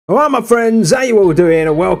Alright my friends, how you all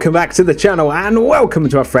doing? Welcome back to the channel and welcome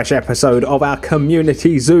to a fresh episode of our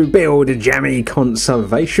community zoo build, Jamii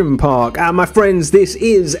Conservation Park. My friends, this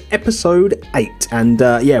is episode 8 and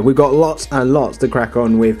yeah, we've got lots and lots to crack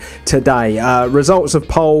on with today. Results of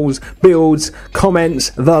polls, builds, comments,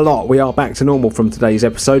 the lot. We are back to normal from today's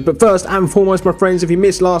episode, but first and foremost my friends, if you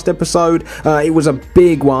missed last episode, it was a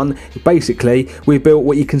big one. Basically, we built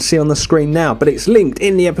what you can see on the screen now, but it's linked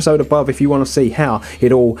in the episode above if you want to see how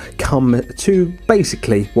it all come to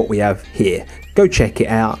basically what we have here. Go check it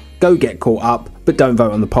out, go get caught up, but don't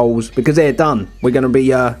vote on the polls because they're done. We're going to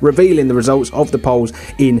be revealing the results of the polls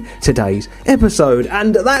in today's episode,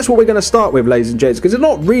 and that's what we're going to start with, ladies and gents, because there's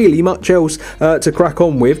not really much else to crack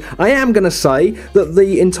on with. I am going to say that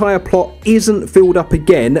the entire plot isn't filled up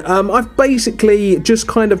again. I've basically just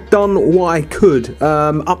kind of done what I could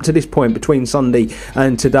up to this point between Sunday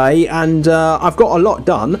and today, and I've got a lot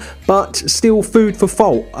done, but still food for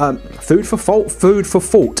thought,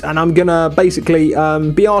 and I'm going to basically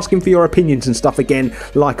be asking for your opinions and stuff again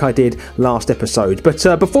like I did last episode. But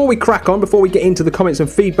before we crack on, before we get into the comments and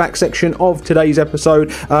feedback section of today's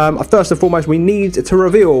episode, first and foremost we need to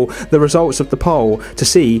reveal the results of the poll to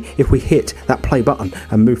see if we hit that play button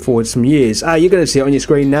and move forward some years. You're going to see it on your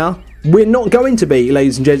screen now. We're not going to be,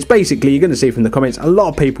 ladies and gents. Basically, you're going to see from the comments, a lot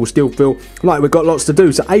of people still feel like we've got lots to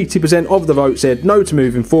do. So 80% of the vote said no to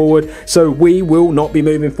moving forward. So we will not be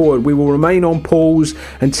moving forward. We will remain on pause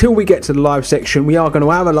until we get to the live section. We are going to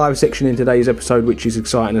have a live section in today's episode, which is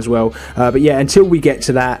exciting as well. But yeah, until we get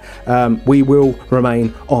to that, we will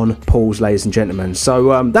remain on pause, ladies and gentlemen.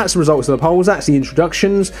 So that's the results of the polls. That's the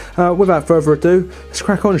introductions. Without further ado, let's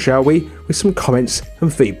crack on, shall we, with some comments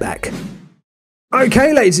and feedback.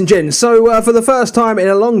 Okay, ladies and gents, so for the first time in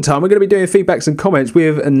a long time, we're going to be doing feedbacks and comments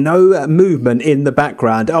with no movement in the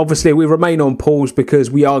background. Obviously, we remain on pause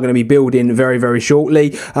because we are going to be building very, very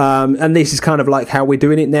shortly, and this is kind of like how we're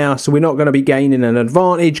doing it now, so we're not going to be gaining an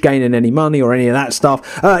advantage, gaining any money or any of that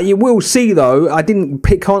stuff. You will see, though, I didn't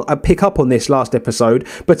pick up on this last episode,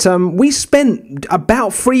 but we spent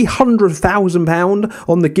about £300,000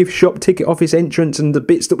 on the gift shop, ticket office entrance, and the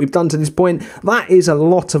bits that we've done to this point. That is a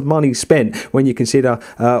lot of money spent when you consider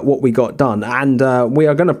what we got done, and we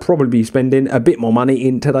are going to probably be spending a bit more money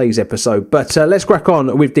in today's episode. But let's crack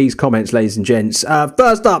on with these comments, ladies and gents.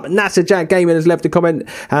 First up, NASA Jack Gaming has left a comment,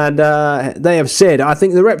 and they have said, I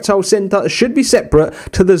think the reptile centre should be separate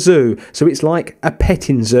to the zoo, so it's like a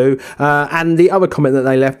petting zoo. And the other comment that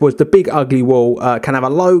they left was the big ugly wall can have a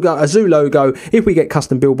logo, a zoo logo, if we get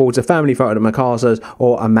custom billboards, a family photo of Macassars,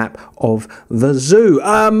 or a map of the zoo.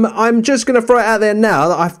 I'm just going to throw it out there now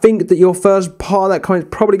that I think that your first part of that comment is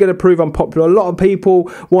probably going to prove unpopular. A lot of people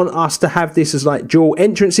want us to have this as like dual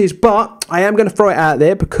entrances, but I am going to throw it out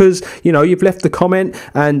there because, you know, you've left the comment,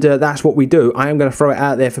 and that's what we do. I am going to throw it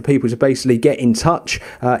out there for people to basically get in touch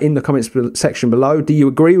in the comments section below. Do you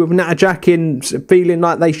agree with Jack in feeling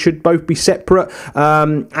like they should both be separate?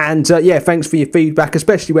 Yeah, thanks for your feedback,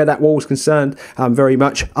 especially where that wall is concerned. I'm very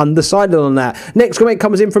much undecided on that. Next comment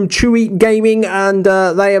comes in from Chewy Gaming, and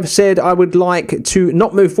they have said, I would like to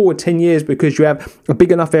not move forward 10 years because you have a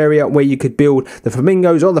big enough area where you could build the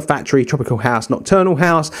flamingos or the factory, tropical house, nocturnal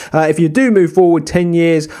house. If you do move forward 10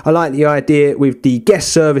 years, I like the idea with the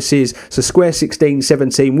guest services, so square 16,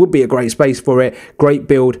 17 would be a great space for it. Great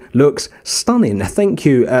build, looks stunning. Thank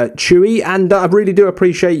you, Chewy, and I really do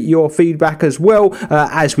appreciate your feedback as well.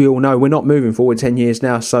 As we all know, we're not moving forward 10 years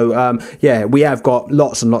now, so yeah, we have got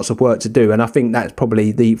lots and lots of work to do, and I think that's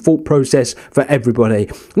probably the thought process for everybody.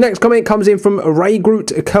 Next comment comes in from Ray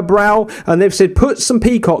Groot Cabral, and they've said put some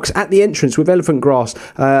peacocks at the entrance with elephant grass.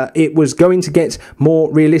 It was going to get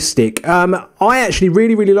more realistic. I actually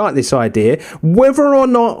really like this idea. Whether or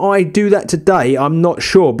not I do that today, I'm not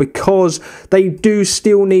sure, because they do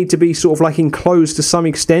still need to be sort of like enclosed to some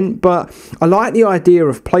extent, but I like the idea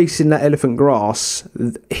of placing that elephant grass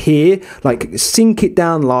here, like sink it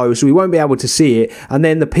down low so we won't be able to see it, and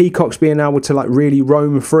then the peacocks being able to like really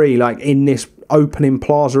roam free, like in this opening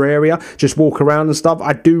plaza area, just walk around and stuff.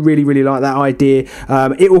 I do really like that idea.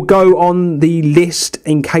 It will go on the list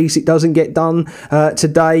in case it doesn't get done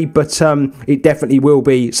today, but it definitely will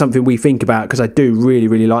be something we think about, because I do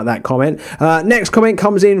really like that comment. Next comment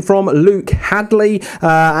comes in from Luke Hadley,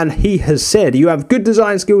 and he has said, you have good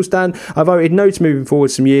design skills, Dan. I voted no to moving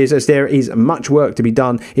forward some years as there is much work to be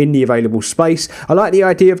done in the available space. I like the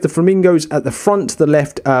idea of the flamingos at the front, the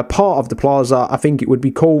left part of the plaza. I think it would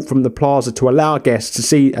be cool from the plaza to allow guests to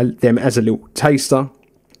see them as a little taster.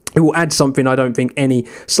 It will add something I don't think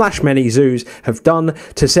many zoos have done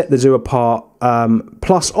to set the zoo apart.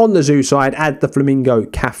 Plus, on the zoo side, add the Flamingo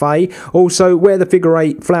Cafe. Also, where the figure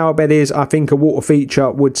 8 flower bed is, I think a water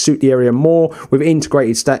feature would suit the area more, with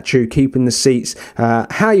integrated statue, keeping the seats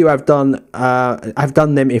how you have done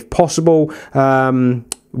them if possible.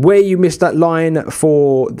 Where you missed that line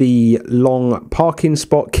for the long parking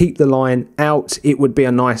spot, keep the line out. It would be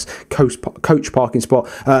a nice coach parking spot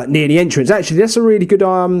near the entrance. Actually, that's a really good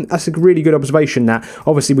observation. That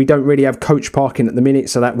obviously we don't really have coach parking at the minute,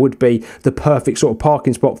 so that would be the perfect sort of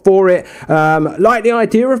parking spot for it. Like the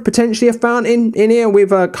idea of potentially a fountain in here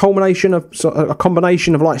with a combination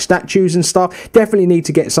of like statues and stuff. Definitely need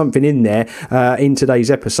to get something in there in today's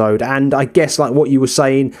episode. And I guess like what you were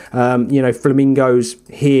saying, flamingos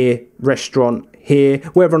here, restaurant here.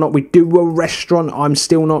 Whether or not we do a restaurant, I'm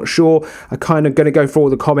still not sure. I'm kind of going to go through all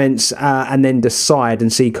the comments and then decide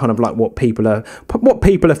and see kind of like what people are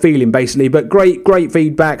feeling basically. But great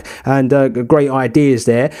feedback and great ideas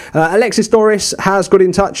there. Alexis Doris has got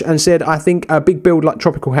in touch and said, I think a big build like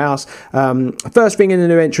Tropical House, first thing in the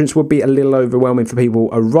new entrance would be a little overwhelming for people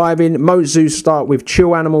arriving. Most zoos start with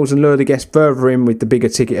chill animals and lure the guests further in with the bigger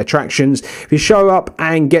ticket attractions. If you show up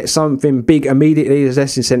and get something big immediately, there's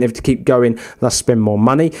less incentive to keep going, thus spend more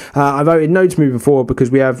money. I voted no to moving forward because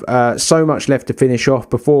we have so much left to finish off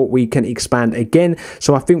before we can expand again.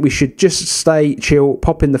 So I think we should just stay chill,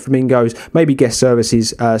 pop in the flamingos, maybe guest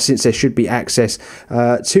services, since there should be access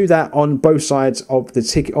to that on both sides of the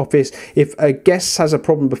ticket office. If a guest has a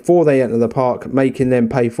problem before they enter the park, making them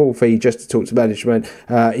pay full fee just to talk to management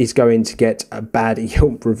is going to get a bad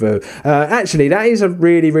Yelp review. Actually, that is a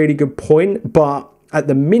really good point, but at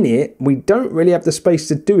the minute, we don't really have the space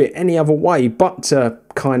to do it any other way but to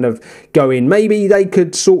kind of go in. Maybe they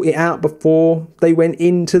could sort it out before they went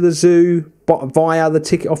into the zoo, but via the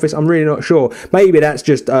ticket office. I'm really not sure. Maybe that's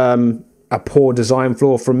just a poor design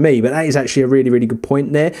flaw from me, but that is actually a really good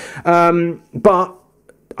point there. But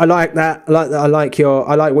I like that. I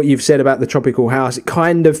like what you've said about the Tropical House. It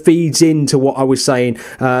kind of feeds into what I was saying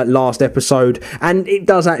last episode, and it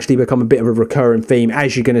does actually become a bit of a recurring theme,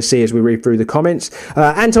 as you're going to see as we read through the comments.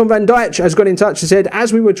 Anton Van Dyke has got in touch and said,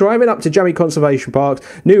 as we were driving up to Jamii Conservation Park's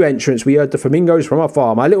new entrance, we heard the flamingos from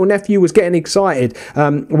afar. My little nephew was getting excited.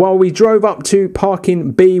 While we drove up to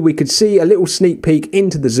parking B, we could see a little sneak peek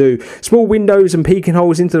into the zoo. Small windows and peeking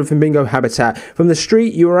holes into the flamingo habitat. From the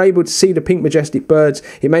street, you were able to see the pink majestic birds.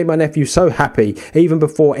 It made my nephew so happy. Even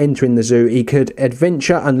before entering the zoo, he could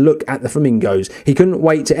adventure and look at the flamingos. He couldn't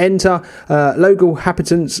wait to enter. Local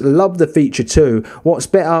inhabitants love the feature too. What's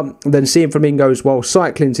better than seeing flamingos while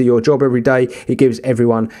cycling to your job every day? It gives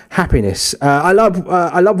everyone happiness. I love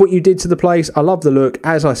what you did to the place. I love the look.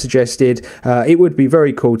 As I suggested, it would be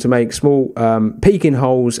very cool to make small peeking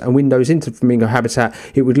holes and windows into flamingo habitat.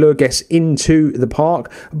 It would lure guests into the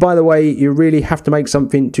park. By the way, you really have to make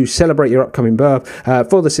something to celebrate your upcoming birth.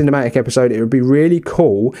 For the cinematic episode, it would be really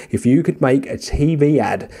cool if you could make a TV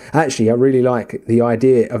ad. Actually, I really like the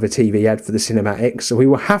idea of a TV ad for the cinematics, so we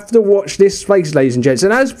will have to watch this space, ladies and gents.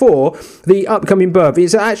 And as for the upcoming birth,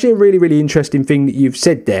 it's actually a really interesting thing that you've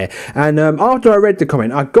said there. And after I read the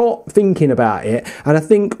comment, I got thinking about it, and I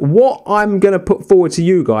think what I'm going to put forward to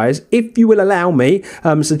you guys, if you will allow me,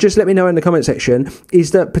 so just let me know in the comment section,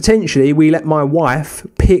 is that potentially we let my wife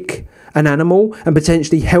pick an animal and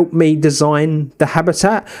potentially help me design the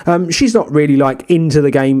habitat. She's not really like into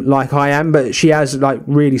the game like I am, but she has like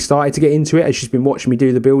really started to get into it as she's been watching me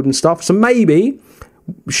do the build and stuff. So maybe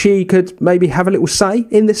she could maybe have a little say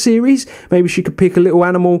in the series. Maybe she could pick a little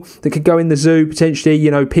animal that could go in the zoo,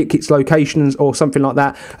 potentially, pick its locations or something like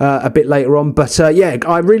that a bit later on. But yeah,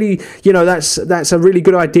 I really, that's a really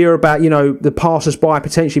good idea about, the passers-by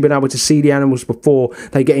potentially being able to see the animals before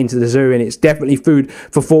they get into the zoo, and it's definitely food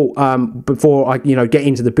for thought before I, get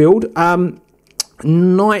into the build.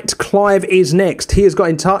 Night Clive is next. He has got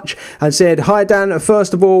in touch and said, hi Dan,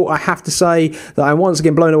 first of all I have to say that I'm once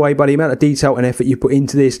again blown away by the amount of detail and effort you put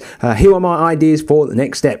into this. Here are my ideas for the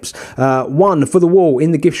next steps. One, for the wall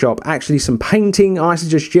in the gift shop, actually some painting. I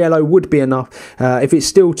suggest yellow would be enough. If it's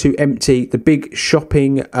still too empty, the big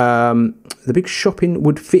shopping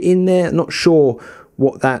would fit in there. Not sure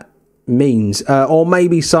what that means, or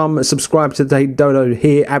maybe some subscribe to the dodo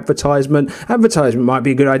here advertisement might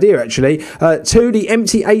be a good idea actually. Two, the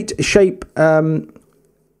Ep.8 shape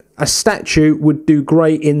a statue would do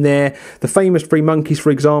great in there. The famous three monkeys,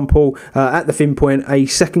 for example, at the fin point, a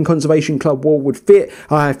second conservation club wall would fit.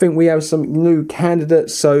 I think we have some new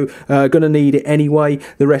candidates, so going to need it anyway.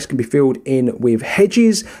 The rest can be filled in with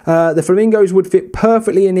hedges. The flamingos would fit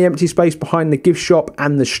perfectly in the empty space behind the gift shop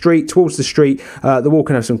and the street. Towards the street, the wall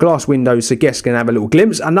can have some glass windows so guests can have a little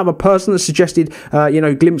glimpse. Another person that suggested,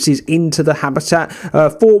 glimpses into the habitat.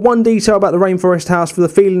 For one detail about the rainforest house, for the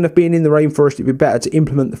feeling of being in the rainforest, it'd be better to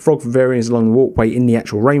implement the frog pavilions along the walkway in the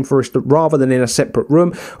actual rainforest rather than in a separate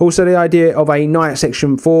room. Also, the idea of a night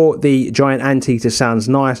section for the giant anteater sounds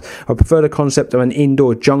nice. I prefer the concept of an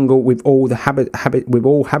indoor jungle with all the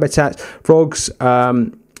habitats, frogs,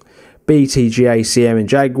 BTGA, CM and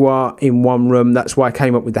Jaguar in one room. That's why I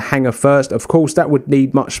came up with the hangar first. Of course, that would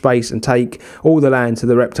need much space and take all the land to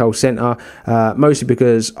the reptile centre, mostly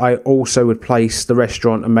because I also would place the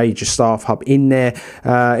restaurant and major staff hub in there.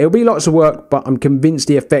 It'll be lots of work, but I'm convinced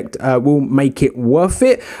the effect will make it worth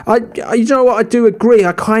it. You know what, I do agree.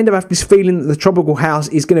 I kind of have this feeling that the tropical house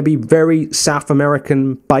is going to be very South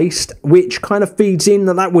American based, which kind of feeds in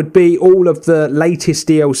that would be all of the latest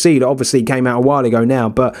DLC that obviously came out a while ago now,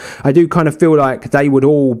 but I do kind of feel like they would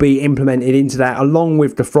all be implemented into that along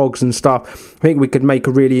with the frogs and stuff. I think we could make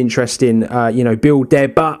a really interesting build there,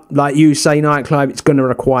 but like you say, Nightclub, it's going to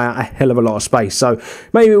require a hell of a lot of space, so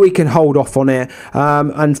maybe we can hold off on it.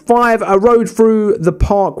 And 5, a road through the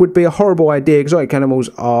park would be a horrible idea. Exotic animals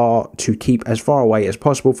are to keep as far away as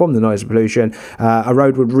possible from the noise pollution a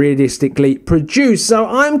road would realistically produce. So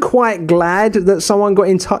I'm quite glad that someone got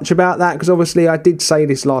in touch about that, because obviously I did say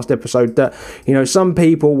this last episode that some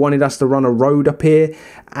people wanted us to run a road up here,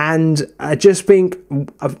 and I just think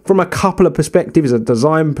from a couple of perspectives, a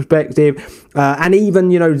design perspective, and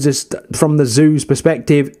even just from the zoo's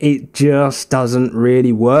perspective, it just doesn't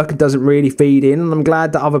really work. It doesn't really feed in, and I'm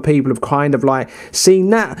glad that other people have kind of like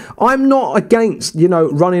seen that. I'm not against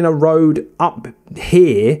running a road up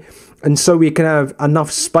here, and so we can have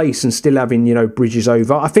enough space and still having bridges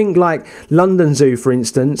over. I think like London Zoo, for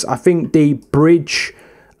instance, I think the bridge,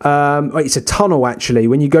 it's a tunnel actually.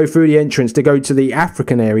 When you go through the entrance to go to the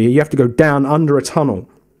African area, you have to go down under a tunnel,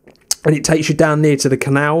 and it takes you down near to the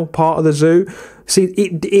canal part of the zoo. See,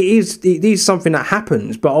 it is something that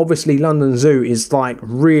happens, but obviously London Zoo is like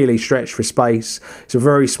really stretched for space. It's a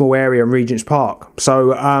very small area in Regent's Park, so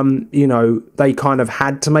they kind of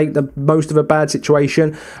had to make the most of a bad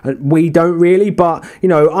situation. We don't really, but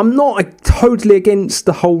I'm not totally against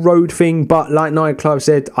the whole road thing, but like Nightclub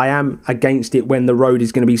said, I am against it when the road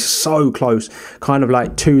is going to be so close, kind of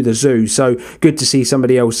like to the zoo. So good to see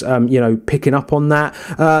somebody else, picking up on that.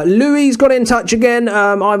 Louis got in touch again.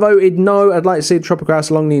 I voted no. I'd like to see tropical house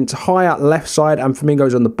along the entire left side and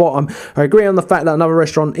flamingos on the bottom. I agree on the fact that another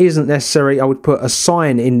restaurant isn't necessary. I would put a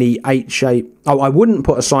sign in the 8 shape. I wouldn't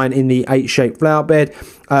put a sign in the 8-shaped flower bed,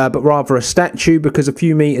 but rather a statue, because a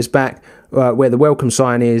few meters back where the welcome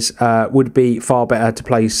sign is would be far better to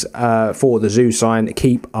place for the zoo sign.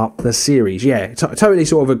 Keep up the series. Yeah, totally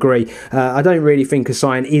sort of agree. I don't really think a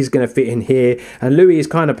sign is going to fit in here, and Louis is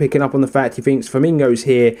kind of picking up on the fact he thinks flamingos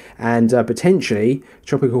here and potentially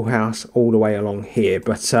tropical house all the way along here.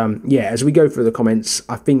 But as we go through the comments,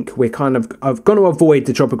 I think we're kind of going to avoid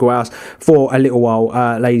the tropical house for a little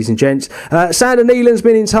while, ladies and gents. Sander Neelan's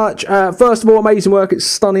been in touch. First of all, amazing work. It's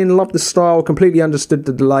stunning. Love the style. Completely understood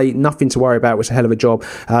the delay. Nothing to worry about. It was a hell of a job.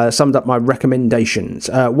 Summed up my recommendations.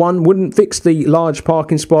 1, wouldn't fix the large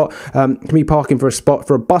parking spot. Can be parking for a spot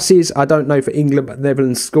for buses. I don't know for England, but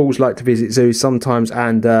Netherlands schools like to visit zoos sometimes,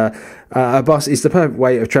 and a bus is the perfect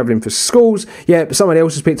way of travelling for schools. Yeah, but somebody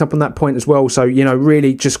else has picked up on that point as well. So,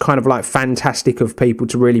 really just kind of like fantastic of people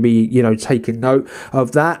to really be, taking note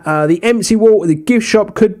of that. The empty wall at the gift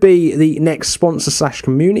shop could be the next sponsor /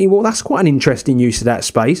 community wall. That's quite an interesting use of that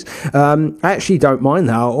space. I actually don't mind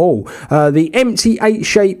that at all. The empty 8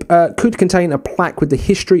 shape could contain a plaque with the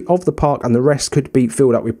history of the park, and the rest could be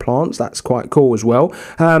filled up with plants. That's quite cool as well.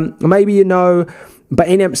 Maybe but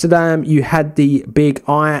in Amsterdam, you had the big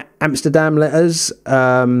I Amsterdam letters.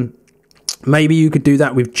 Maybe you could do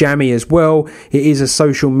that with Jamii as well. It is a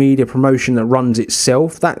social media promotion that runs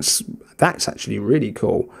itself. That's actually really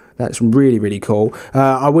cool. That's really, really cool.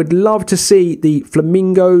 I would love to see the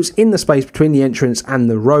flamingos in the space between the entrance and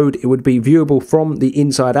the road. It would be viewable from the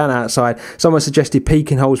inside and outside. Someone suggested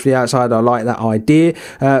peeking holes for the outside. I like that idea.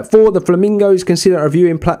 For the flamingos, consider a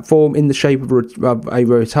viewing platform in the shape of a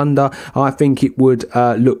rotunda. I think it would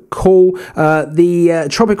look cool. The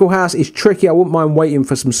tropical house is tricky. I wouldn't mind waiting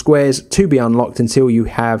for some squares to be unlocked until you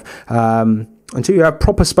have until you have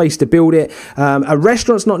proper space to build it. A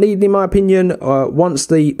restaurant's not needed, in my opinion. Once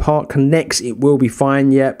the park connects, it will be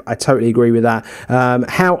fine. Yep, I totally agree with that.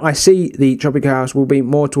 How I see the Tropical House will be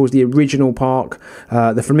more towards the original park.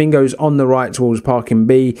 The Flamingos on the right towards parking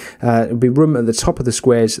B. There'll be room at the top of the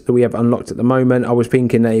squares that we have unlocked at the moment. I was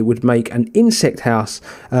thinking that it would make an insect house.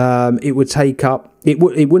 It would take up It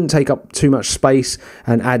wouldn't take up too much space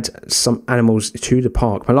and add some animals to the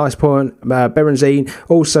park. My last point, Berenzine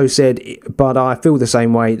also said, but I feel the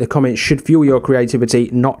same way. The comments should fuel your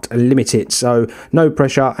creativity, not limit it. So no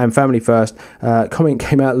pressure and family first. Comment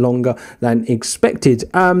came out longer than expected.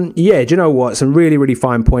 Yeah, do you know what? Some really, really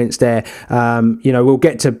fine points there. We'll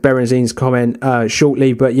get to Berenzine's comment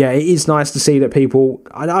shortly, but yeah, it is nice to see that people,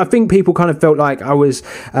 I think people kind of felt like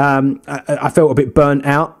I felt a bit burnt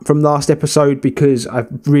out from last episode because I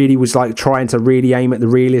really was like trying to really aim at the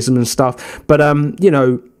realism and stuff, but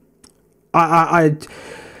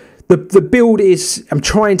The build is, I'm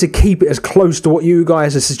trying to keep it as close to what you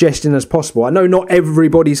guys are suggesting as possible. I know not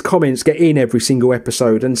everybody's comments get in every single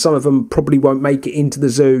episode, and some of them probably won't make it into the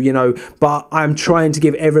zoo, but I'm trying to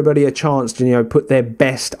give everybody a chance to, put their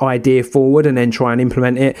best idea forward and then try and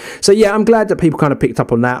implement it. So yeah, I'm glad that people kind of picked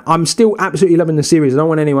up on that. I'm still absolutely loving the series. I don't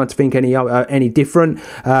want anyone to think any different.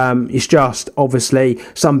 It's just, obviously,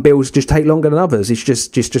 some builds just take longer than others. It's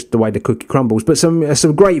just the way the cookie crumbles. But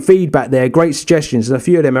some great feedback there, great suggestions, and a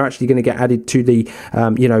few of them are actually going to get added to the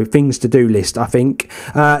things to do list, I think.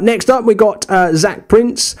 Next up we got Zach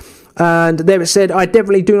Prince, and there it said, I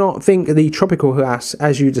definitely do not think the tropical house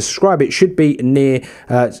as you describe it should be near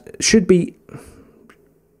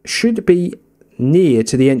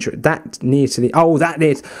to the entrance.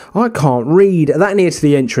 I can't read. That near to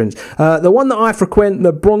the entrance. The one that I frequent,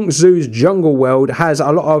 the Bronx Zoo's Jungle World, has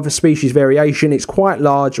a lot of species variation. It's quite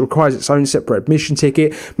large, requires its own separate admission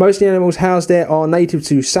ticket. Most of the animals housed there are native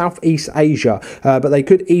to Southeast Asia, but they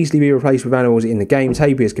could easily be replaced with animals in the game: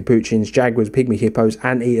 tapirs, capuchins, jaguars, pygmy hippos,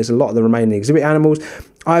 anteaters, a lot of the remaining exhibit animals.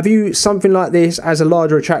 I view something like this as a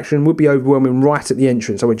larger attraction would be overwhelming right at the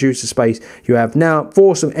entrance. I would reduce the space you have now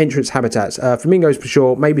for some entrance habitats. Flamingos for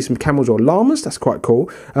sure, maybe some camels or llamas, that's quite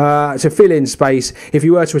cool, to fill in space. If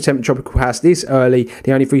you were to attempt a tropical house this early,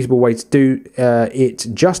 the only feasible way to do it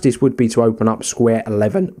justice would be to open up Square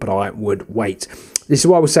 11, but I would wait. This is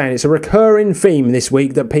what I was saying, it's a recurring theme this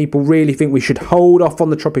week that people really think we should hold off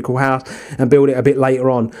on the tropical house and build it a bit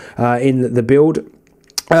later on in the build.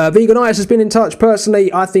 Veganitis has been in touch.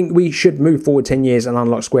 Personally, I think we should move forward 10 years and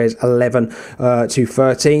unlock squares 11 to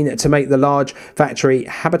 13 to make the large factory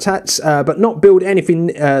habitats, but not build anything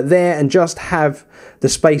there and just have the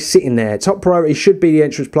space sitting there. Top priority should be the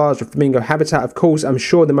entrance plaza of Flamingo habitat. Of course, I'm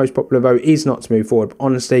sure the most popular vote is not to move forward, but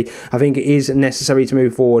honestly, I think it is necessary to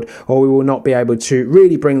move forward or we will not be able to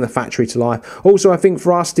really bring the factory to life. Also, I think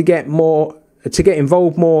for us to get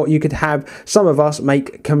involved more, you could have some of us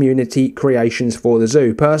make community creations for the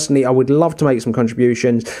zoo. Personally, I would love to make some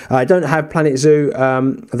contributions. I don't have Planet Zoo,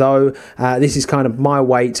 though. This is kind of my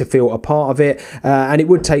way to feel a part of it, and it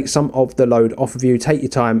would take some of the load off of you. Take your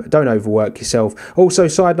time, don't overwork yourself. Also,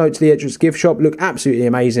 side note to the entrance gift shop, look absolutely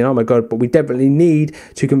amazing. Oh my god, but we definitely need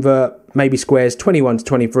to convert maybe squares 21 to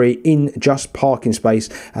 23 in just parking space.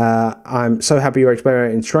 I'm so happy you're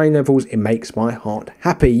experimenting train levels. It makes my heart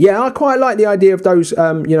happy. Yeah, I quite like the idea of those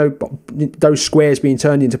those squares being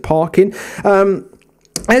turned into parking.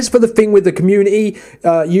 As for the thing with the community,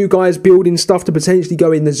 you guys building stuff to potentially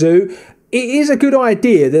go in the zoo, it is a good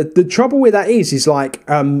idea. The trouble with that is like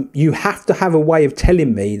you have to have a way of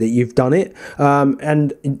telling me that you've done it,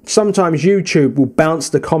 and sometimes YouTube will bounce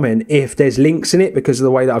the comment if there's links in it because of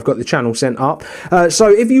the way that I've got the channel set up. So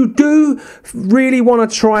if you do really want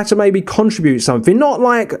to try to maybe contribute something, not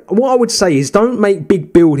like, what I would say is don't make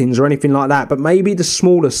big buildings or anything like that, but maybe the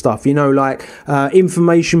smaller stuff, like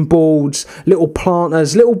information boards, little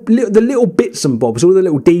planters, the little bits and bobs, all the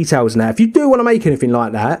little details now. If you do want to make anything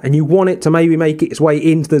like that and you want it to maybe make its way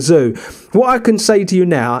into the zoo, what I can say to you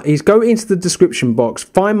now is go into the description box,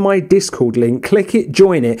 find my Discord link, click it,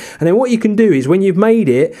 join it, and then what you can do is when you've made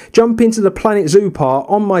it, jump into the Planet Zoo part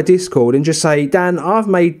on my Discord and just say, Dan, I've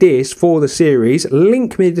made this for the series,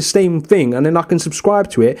 link me the Steam thing, and then I can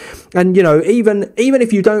subscribe to it. And even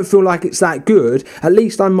if you don't feel like it's that good, at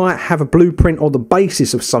least I might have a blueprint or the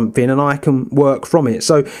basis of something and I can work from it.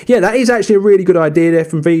 So yeah, that is actually a really good idea there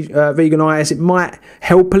from Veganitis. It might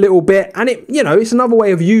help a little bit. And it's another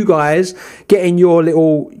way of you guys getting your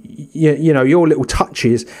little your little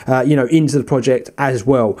touches, into the project as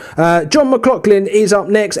well. John McLaughlin is up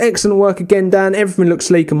next. Excellent work again, Dan. Everything looks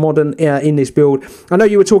sleek and modern in this build. I know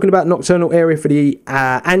you were talking about Nocturnal area for the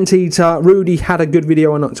Anteater. Rudy had a good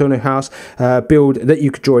video on Nocturnal House build that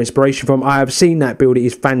you could draw inspiration from. I have seen that build. It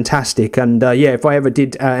is fantastic. And if I ever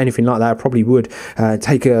did anything like that, I probably would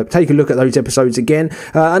take a look at those episodes again.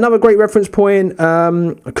 Another great reference point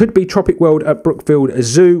could be Tropic World at Brookfield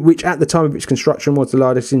Zoo, which at the time of its construction was the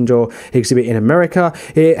largest indoor exhibit in America.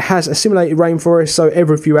 It has a simulated rainforest, so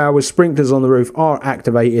every few hours sprinklers on the roof are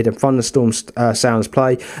activated and thunderstorm sounds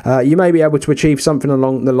play. You may be able to achieve something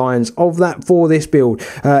along the lines of that for this build.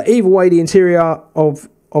 Either way, the interior of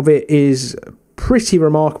it is pretty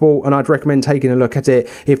remarkable, and I'd recommend taking a look at it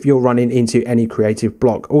if you're running into any creative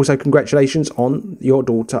block. Also, congratulations on your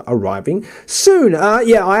daughter arriving soon.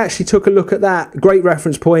 I actually took a look at that. Great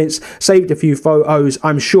reference points, saved a few photos.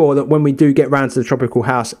 I'm sure that when we do get round to the tropical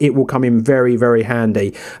house, it will come in very, very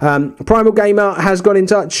handy. Primal Gamer has got in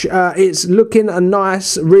touch. It's looking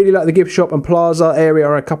nice. Really like the gift shop and plaza area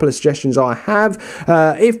are a couple of suggestions I have.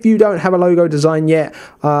 If you don't have a logo design yet,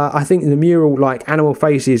 I think the mural like animal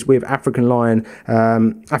faces with African lion,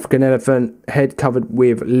 African elephant head covered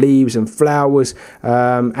with leaves and flowers,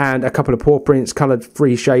 and a couple of paw prints coloured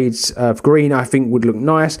 3 shades of green, I think would look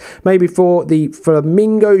nice. Maybe for the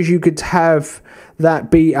flamingos you could have that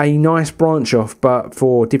be a nice branch off, but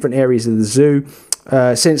for different areas of the zoo,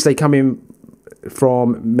 since they come in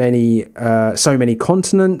from so many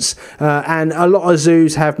continents, and a lot of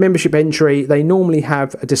zoos have membership entry. They normally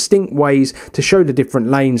have distinct ways to show the different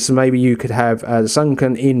lanes, so maybe you could have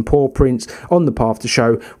sunken in paw prints on the path to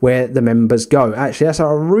show where the members go. Actually, that's a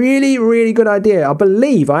really, really good idea. I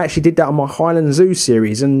believe I actually did that on my Highland Zoo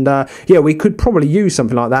series, and we could probably use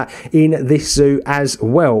something like that in this zoo as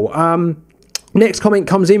well. Next comment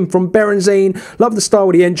comes in from Berenzine. Love the style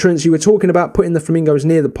of the entrance. You were talking about putting the flamingos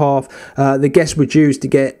near the path the guests would use to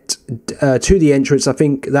get to the entrance. I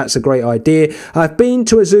think that's a great idea. I've been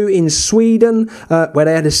to a zoo in Sweden where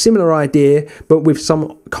they had a similar idea, but with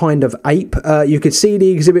some kind of ape. You could see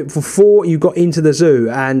the exhibit before you got into the zoo,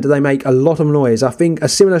 and they make a lot of noise. I think a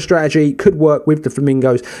similar strategy could work with the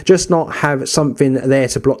flamingos, just not have something there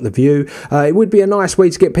to block the view. It would be a nice way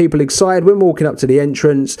to get people excited when walking up to the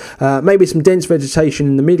entrance. Maybe some dense vegetation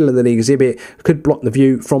in the middle of the exhibit could block the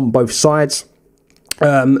view from both sides.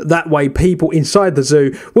 That way people inside the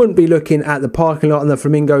zoo wouldn't be looking at the parking lot, and the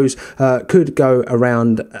flamingos could go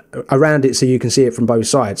around it so you can see it from both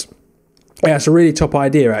sides. Yeah, it's a really top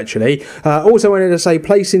idea, actually. Also wanted to say,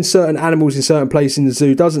 placing certain animals in certain places in the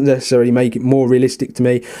zoo doesn't necessarily make it more realistic to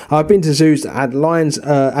me. I've been to zoos that had lions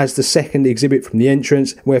as the second exhibit from the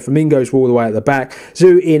entrance, where flamingos were all the way at the back.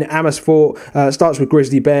 Zoo in Amersfoort starts with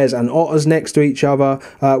grizzly bears and otters next to each other.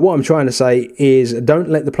 What I'm trying to say is, don't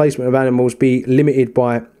let the placement of animals be limited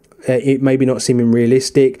by it maybe not seeming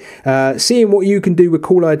realistic. Seeing what you can do with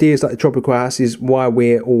cool ideas like the tropical house is why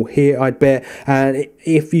we're all here, I'd bet. And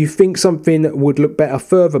if you think something would look better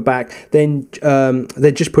further back, then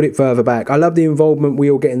just put it further back. I love the involvement we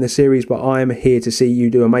all get in the series, but I am here to see you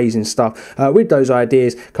do amazing stuff with those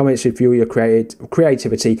ideas. Comments should fuel your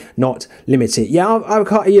creativity, not limit it. Yeah,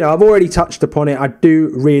 I've already touched upon it. I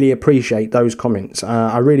do really appreciate those comments.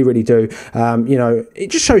 I really, really do. It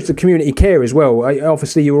just shows the community care as well.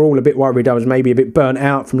 Obviously, you were all a bit worried I was maybe a bit burnt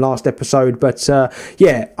out from last episode, but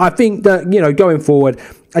I think that going forward,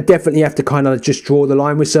 I definitely have to kind of just draw the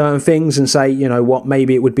line with certain things and say,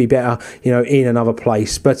 maybe it would be better, in another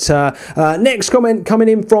place. But next comment coming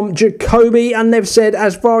in from Jacoby, and they've said,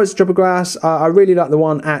 as far as tropical grass, I really like the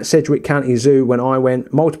one at Sedgwick County Zoo when I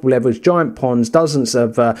went. Multiple levels, giant ponds, dozens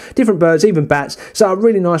of different birds, even bats. So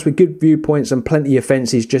really nice with good viewpoints and plenty of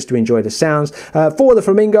fences just to enjoy the sounds. For the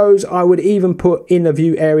flamingos, I would even put in a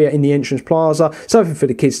view area in the entrance plaza, something for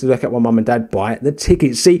the kids to look at while mum and dad buy the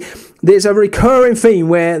tickets. See, there's a recurring theme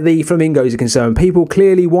where the flamingos are concerned. People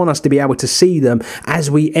clearly want us to be able to see them as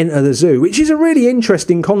we enter the zoo, which is a really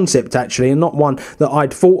interesting concept, actually, and not one that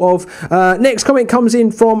I'd thought of. Next comment comes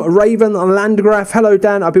in from Raven Landgraf. Hello,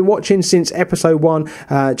 Dan. I've been watching since episode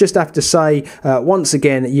 1. Just have to say, once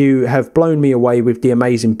again, you have blown me away with the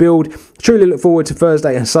amazing build. Truly look forward to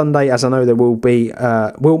Thursday and Sunday, as I know there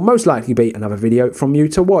will most likely be another video from you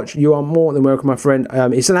to watch. You are more than welcome, my friend.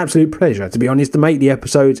 It's an absolute pleasure, to be honest, to make the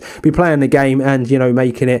episodes, be playing the game, and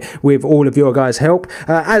making it with all of your guys' help.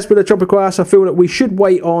 As for the tropical house, I feel that we should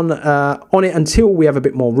wait on it until we have a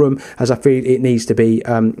bit more room, as I feel it needs to be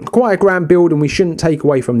quite a grand build, and we shouldn't take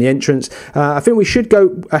away from the entrance. I think we should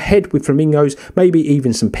go ahead with flamingos, maybe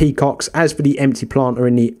even some peacocks. As for the empty planter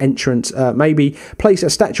in the entrance, maybe place a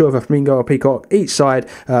statue of a flamingo or peacock each side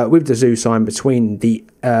with the zoo sign between the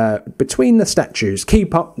between the statues.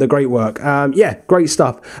 Keep up the great work. Yeah, great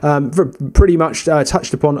stuff. Pretty much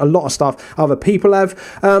touched upon a lot of stuff other people have.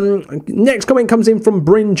 Next comment comes in from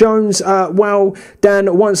Bryn Jones. Well,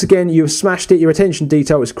 Dan, once again, you've smashed it. Your attention to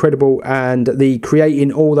detail is credible, and the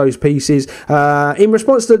creating all those pieces. In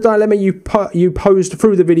response to the dilemma you posed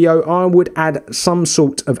through the video, I would add some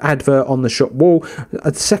sort of advert on the shop wall.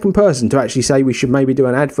 A second person to actually say we should maybe do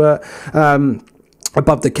an advert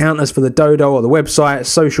above the counters for the dodo or the website,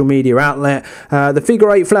 social media outlet. The figure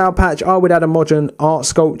 8 flower patch, I would add a modern art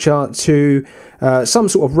sculpture to some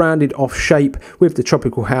sort of rounded off shape with the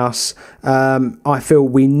tropical house. I feel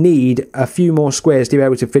we need a few more squares to be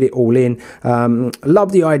able to fit it all in.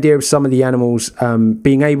 Love the idea of some of the animals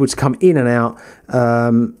being able to come in and out.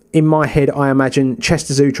 In my head, I imagine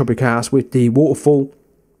Chester Zoo tropical house with the waterfall,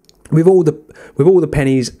 with all the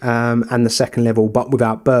pennies and the second level, but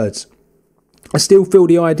without birds. I still feel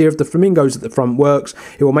the idea of the flamingos at the front works.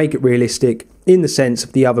 It will make it realistic in the sense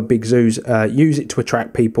of the other big zoos use it to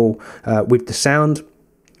attract people with the sound.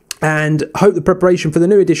 And hope the preparation for the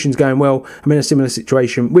new edition's going well. I'm in a similar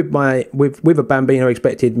situation with a Bambino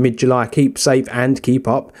expected mid-July. Keep safe and keep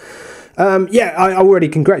up. Yeah, I already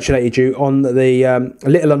congratulated you on the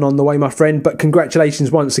little and on the way, my friend. But congratulations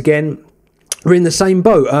once again. We're in the same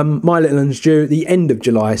boat. My little one's due at the end of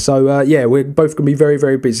July. So, yeah, we're both going to be very,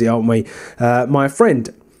 very busy, aren't we, my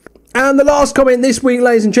friend? And the last comment this week,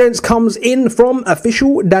 ladies and gents, comes in from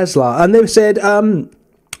Official Dazzler. And they've said,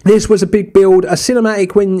 this was a big build. A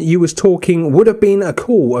cinematic when you was talking would have been a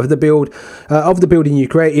cool of the build of the building you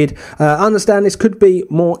created. Understand this could be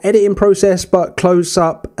more editing process, but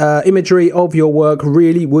close-up imagery of your work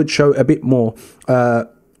really would show a bit more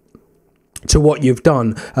to what you've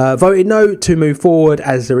done. Voted no to move forward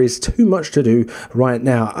as there is too much to do right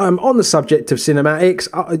now. On the subject of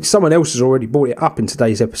cinematics, someone else has already brought it up in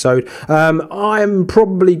today's episode. I'm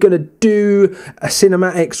probably going to do a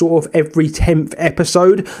cinematic sort of every 10th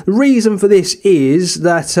episode. The reason for this is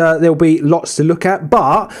that there'll be lots to look at,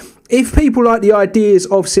 but if people like the ideas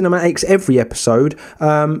of cinematics every episode,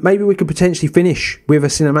 maybe we could potentially finish with a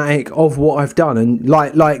cinematic of what I've done. And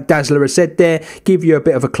like Dazzler has said there, give you a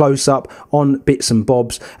bit of a close-up on bits and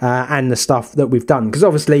bobs and the stuff that we've done. Because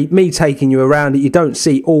obviously, me taking you around it, you don't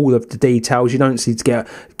see all of the details. You don't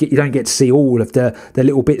get to see all of the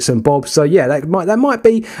little bits and bobs. So yeah, that might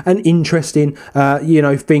be an interesting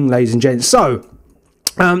thing, ladies and gents. So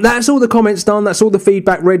that's all the comments done. That's all the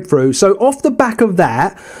feedback read through. So off the back of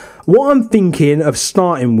that, what I'm thinking of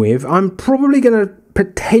starting with, I'm probably going to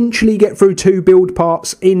potentially get through 2 build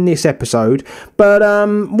parts in this episode, but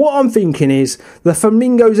what I'm thinking is the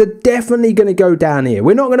flamingos are definitely going to go down here.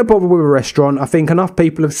 We're not going to bother with a restaurant. I think enough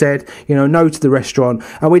people have said, no to the restaurant,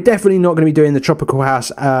 and we're definitely not going to be doing the tropical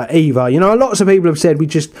house either. Lots of people have said we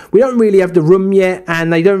don't really have the room yet,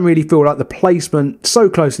 and they don't really feel like the placement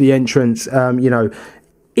so close to the entrance,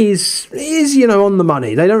 is on the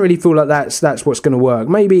money. They don't really feel like that's what's going to work.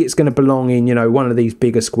 Maybe it's going to belong in one of these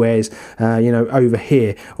bigger squares over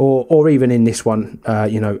here, or even in this one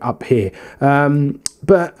up here.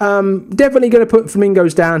 But definitely going to put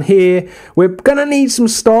flamingos down here. We're going to need some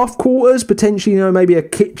staff quarters, potentially maybe a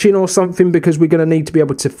kitchen or something, because we're going to need to be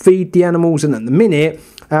able to feed the animals, and at the minute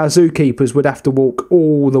our zookeepers would have to walk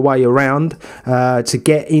all the way around to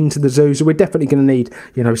get into the zoo. So we're definitely going to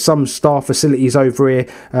need, some staff facilities over here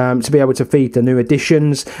to be able to feed the new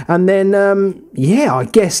additions. And then, I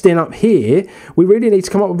guess then up here, we really need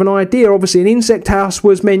to come up with an idea. Obviously, an insect house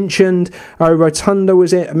was mentioned. Rotunda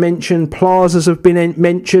was mentioned. Plazas have been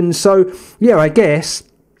mentioned. So, yeah, I guess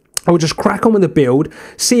I'll just crack on with the build,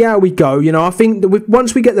 see how we go. I think that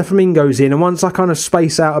once we get the flamingos in, and once I kind of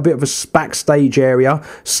space out a bit of a backstage area,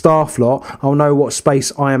 staff lot, I'll know what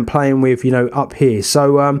space I am playing with, up here.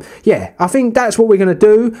 So, yeah, I think that's what we're going to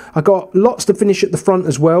do. I got lots to finish at the front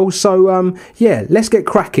as well. So, yeah, let's get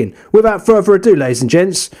cracking. Without further ado, ladies and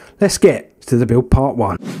gents, let's get to the build part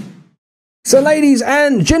 1. So ladies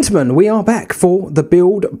and gentlemen, we are back for the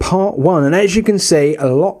build part 1, and as you can see,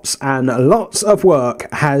 lots and lots of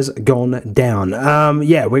work has gone down.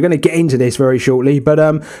 Yeah, we're going to get into this very shortly,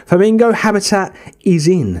 but flamingo habitat is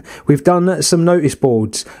in. We've done some notice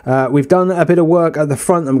boards. We've done a bit of work at the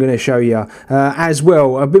front I'm going to show you as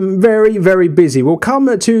well. I've been very, very busy. We'll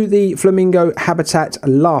come to the flamingo habitat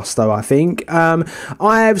last though, I think. I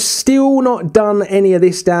have still not done any of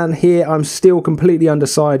this down here. I'm still completely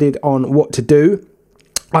undecided on what to do.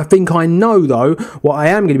 I think I know, though, what I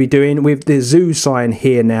am going to be doing with the zoo sign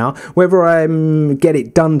here now. Whether I get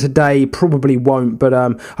it done today, probably won't, but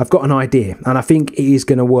I've got an idea, and I think it is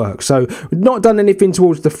going to work. So we've not done anything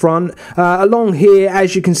towards the front. Along here,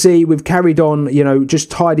 as you can see, we've carried on, just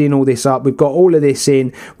tidying all this up. We've got all of this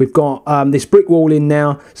in. We've got this brick wall in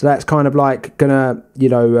now, so that's kind of like going to,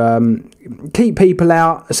 keep people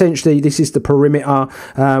out. Essentially, this is the perimeter.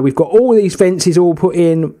 We've got all these fences all put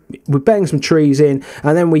in. We've banged some trees in,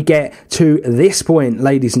 and then we get to this point,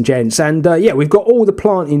 ladies and gents, and we've got all the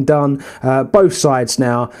planting done, both sides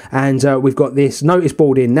now, and we've got this notice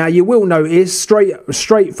board in. Now you will notice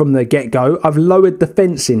straight from the get-go, I've lowered the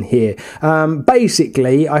fence in here.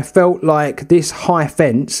 Basically, I felt like this high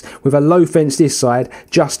fence with a low fence this side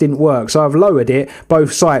just didn't work, so I've lowered it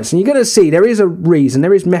both sides, and you're going to see there is a reason,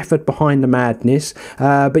 there is method behind the madness,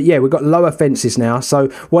 but yeah, we've got lower fences now, so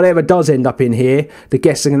whatever does end up in here, the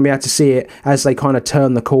guests are going to be able to see it as they kind of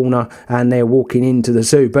turn the corner and they're walking into the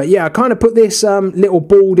zoo. But yeah, I kind of put this little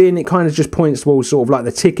board in. It kind of just points towards sort of like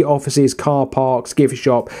the ticket offices, car parks, gift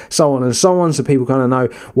shop, so on and so on, so people kind of know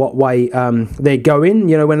what way they're going,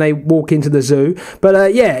 when they walk into the zoo.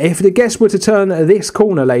 But yeah, if the guests were to turn this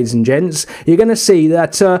corner, ladies and gents, you're going to see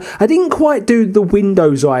that I didn't quite do the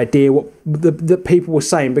windows idea, what the people were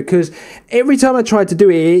saying, because every time I tried to do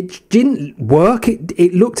it, it didn't work.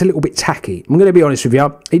 It looked a little bit tacky. I'm going to be honest with you.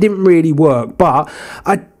 It didn't really work, but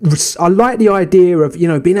I like the idea of,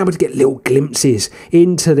 being able to get little glimpses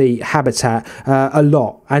into the habitat a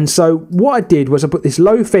lot. And so what I did was I put this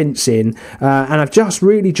low fence in, and I've just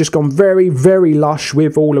gone very, very lush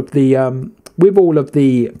with all of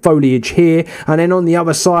the foliage here, and then on the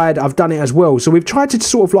other side I've done it as well. So we've tried to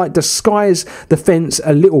sort of like disguise the fence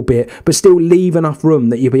a little bit, but still leave enough room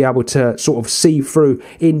that you'll be able to sort of see through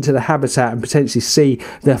into the habitat and potentially see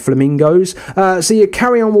the flamingos. So you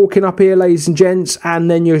carry on walking up here, ladies and gents,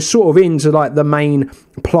 and then you're sort of into like the main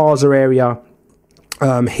plaza area.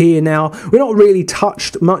 Here now, we're not really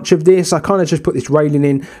touched much of this. I kind of just put this railing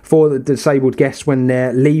in for the disabled guests when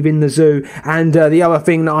they're leaving the zoo. And the other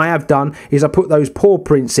thing that I have done is I put those paw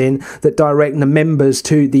prints in that direct the members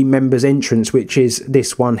to the members entrance, which is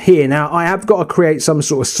this one here. Now I have got to create some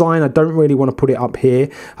sort of sign. I don't really want to put it up here.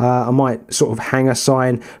 I might sort of hang a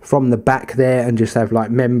sign from the back there and just have like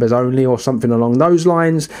members only or something along those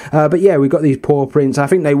lines. But yeah, we've got these paw prints. I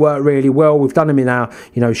think they work really well. We've done them in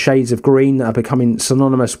our shades of green that are becoming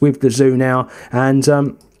synonymous with the zoo now, and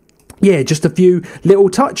yeah, just a few little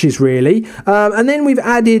touches really, and then we've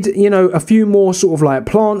added a few more sort of like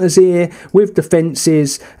planters here with the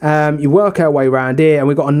fences. You work our way around here, and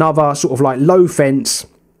we've got another sort of like low fence.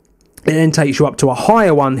 It then takes you up to a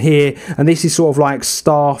higher one here, and this is sort of like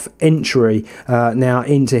staff entry now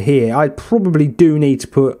into here. I probably do need to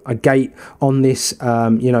put a gate on this,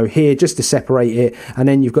 here just to separate it, and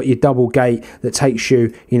then you've got your double gate that takes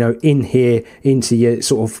you, in here into your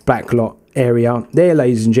sort of back lot area there,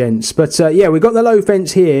 ladies and gents. But yeah, we've got the low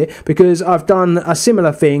fence here because I've done a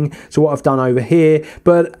similar thing to what I've done over here,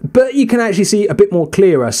 but you can actually see a bit more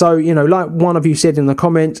clearer. So like one of you said in the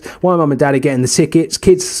comments, why mum and dad are getting the tickets,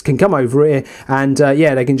 kids can come over here and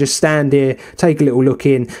yeah, they can just stand here, take a little look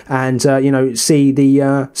in, and see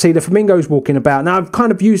the flamingos walking about. Now I've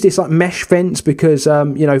kind of used this like mesh fence because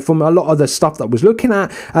from a lot of the stuff that I was looking at,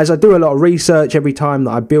 as I do a lot of research every time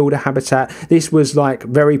that I build a habitat, this was like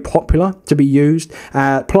very popular to be used.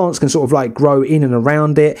 Plants can sort of like grow in and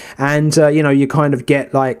around it, and you kind of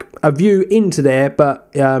get like a view into there, but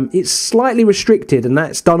it's slightly restricted, and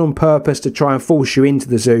that's done on purpose to try and force you into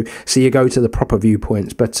the zoo so you go to the proper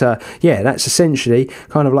viewpoints. But yeah, that's essentially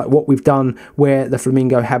kind of like what we've done where the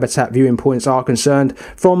flamingo habitat viewing points are concerned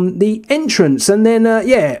from the entrance. And then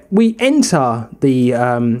yeah, we enter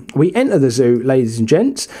the zoo, ladies and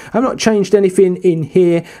gents. I've not changed anything in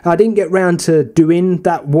here. I didn't get round to doing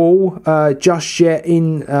that wall just yet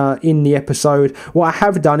in the episode. What I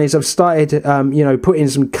have done is I've started putting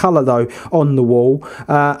some colour though on the wall.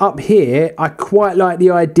 Up here I quite like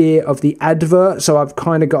the idea of the advert, so I've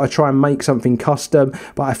kind of got to try and make something custom,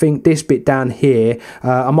 but I think this bit down here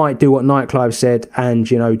I might do what Nightclive said and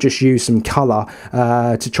just use some colour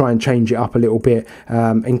to try and change it up a little bit,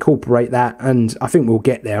 incorporate that, and I think we'll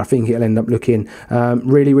get there. I think it'll end up looking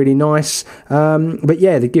really, really nice. But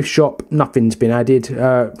yeah, the gift shop, nothing's been added,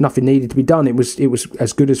 nothing needed to be done. It was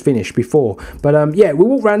as good as finished before. But yeah, we'll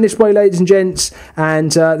walk around this way, ladies and gents,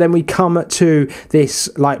 and then we come to this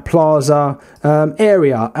like plaza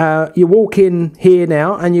area. You walk in here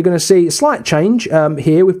now, and you're going to see a slight change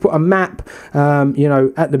here. We've put a map,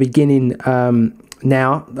 at the beginning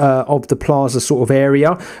now of the plaza sort of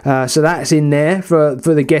area, so that's in there for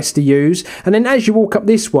the guests to use. And then as you walk up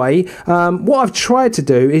this way, what I've tried to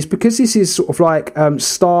do is, because this is sort of like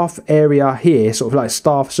staff area here, sort of like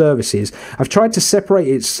staff services, I've tried to separate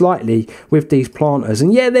it slightly with these planters.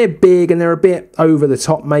 And yeah, they're big and they're a bit over the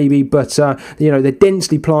top maybe, but you know, they're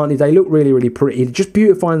densely planted, they look really, really pretty. Just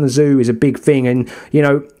beautifying the zoo is a big thing, and you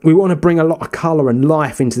know, we want to bring a lot of colour and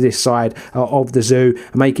life into this side of the zoo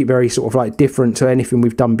and make it very sort of like different to anything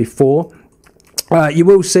we've done before. You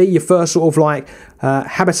will see your first sort of like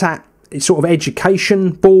habitat sort of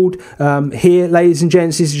education board here, ladies and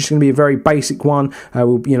gents. This is just going to be a very basic one.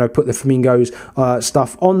 We'll, you know, put the flamingos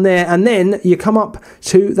stuff on there, and then you come up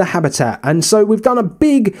to the habitat. And so we've done a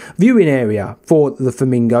big viewing area for the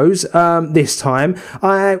flamingos this time.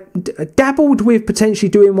 I dabbled with potentially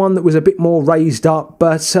doing one that was a bit more raised up,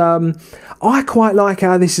 but I quite like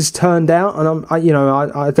how this has turned out, and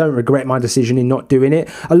I don't regret my decision in not doing it.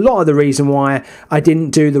 A lot of the reason why I didn't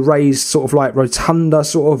do the raised sort of like rotunda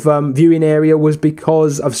sort of viewing area was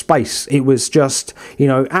because of space. It was just, you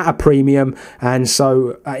know, at a premium, and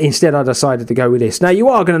so instead I decided to go with this. Now you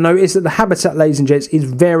are going to notice that the habitat, ladies and gents, is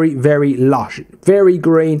very, very lush, very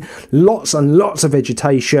green, lots and lots of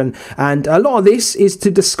vegetation, and a lot of this is to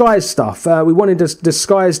disguise stuff. We wanted to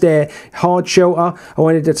disguise their hard shelter. I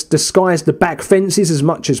wanted to disguise the back fences as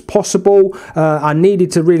much as possible. I needed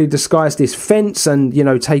to really disguise this fence and, you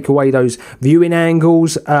know, take away those viewing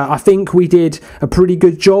angles. I think we did a pretty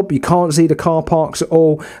good job. You can't see the car parks at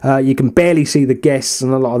all. You can barely see the guests,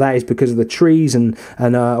 and a lot of that is because of the trees and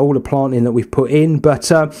all the planting that we've put in, but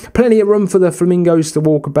plenty of room for the flamingos to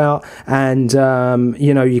walk about. And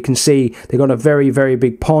you know, you can see they've got a very, very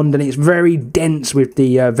big pond, and it's very dense with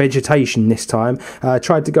the vegetation this time.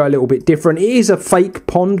 Tried to go a little bit different. It is a fake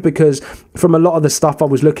pond, because from a lot of the stuff I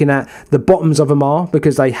was looking at, the bottoms of them are,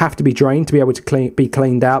 because they have to be drained to be able to be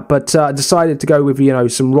cleaned out, but I decided to go with, you know,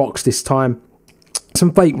 some rocks this time.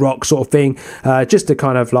 Some fake rock sort of thing, just to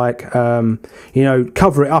kind of like, you know,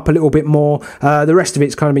 cover it up a little bit more. The rest of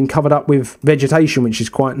it's kind of been covered up with vegetation, which is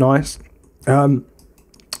quite nice.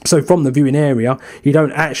 So from the viewing area, you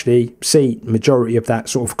don't actually see majority of that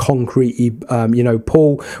sort of concrete, you know,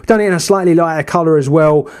 pool. We've done it in a slightly lighter colour as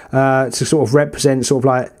well, to sort of represent sort of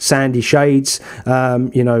like sandy shades,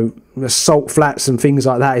 you know, salt flats and things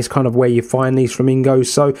like that is kind of where you find these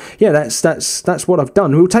flamingos. So yeah, that's what I've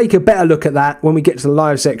done. We'll take a better look at that when we get to the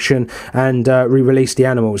live section and re-release the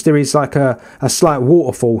animals. There is like a slight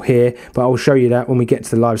waterfall here, but I'll show you that when we get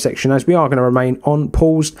to the live section, as we are going to remain on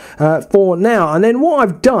pause for now. And then what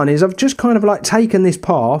I've done is I've just kind of like taken this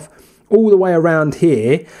path all the way around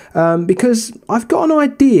here, because I've got an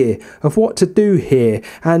idea of what to do here,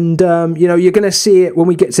 and you know, you're going to see it when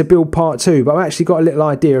we get to build part 2, but I've actually got a little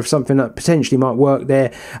idea of something that potentially might work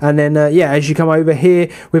there. And then yeah, as you come over here,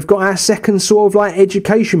 we've got our second sort of like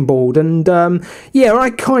education board, and yeah, I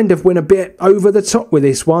kind of went a bit over the top with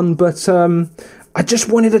this one, but I just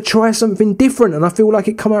wanted to try something different, and I feel like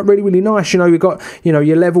it come out really, really nice. You know, we've got, you know,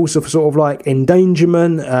 your levels of sort of like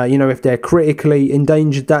endangerment, you know, if they're critically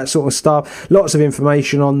endangered, that sort of stuff. Lots of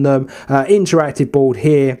information on them. Interactive board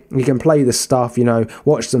here. You can play the stuff, you know,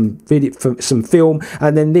 watch some video, some film,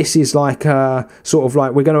 and then this is like sort of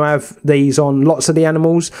like, we're going to have these on lots of the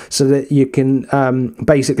animals, so that you can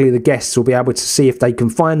basically, the guests will be able to see if they can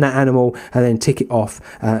find that animal and then tick it off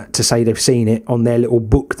to say they've seen it on their little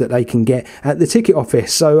book that they can get at the ticket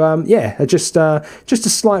office. So yeah, just a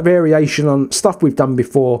slight variation on stuff we've done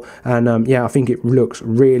before, and yeah, I think it looks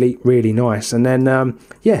really, really nice. And then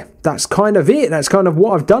yeah, that's kind of it. That's kind of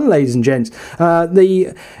what I've done, ladies and gents.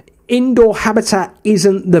 The indoor habitat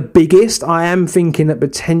isn't the biggest. I am thinking that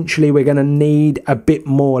potentially we're going to need a bit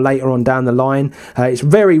more later on down the line. It's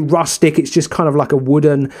very rustic. It's just kind of like a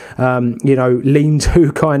wooden, you know,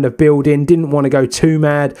 lean-to kind of building. Didn't want to go too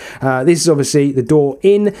mad. This is obviously the door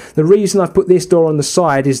in. The reason I've put this door on the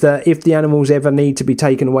side is that if the animals ever need to be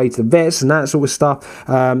taken away to the vets and that sort of stuff,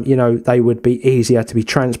 you know, they would be easier to be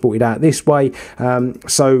transported out this way.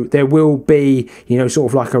 So there will be, you know, sort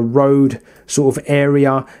of like a road sort of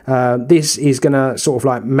area. This is going to sort of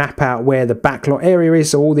like map out where the backlot area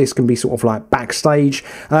is, so all this can be sort of like backstage.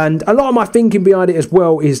 And a lot of my thinking behind it as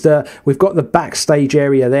well is that we've got the backstage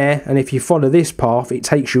area there, and if you follow this path, it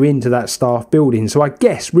takes you into that staff building. So I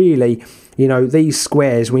guess really you know, these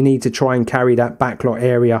squares, we need to try and carry that backlot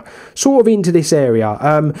area sort of into this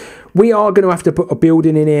area. We are going to have to put a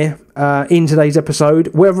building in here in today's episode.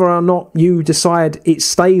 Whether or not you decide it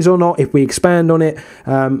stays or not, if we expand on it,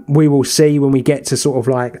 we will see when we get to sort of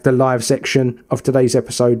like the live section of today's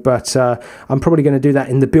episode. But I'm probably going to do that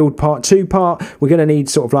in the build part 2 part. We're going to need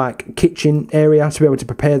sort of like kitchen area to be able to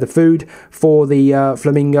prepare the food for the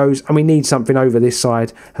flamingos, and we need something over this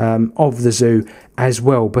side of the zoo as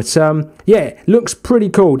well. But yeah, looks pretty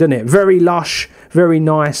cool, doesn't it? Very lush, very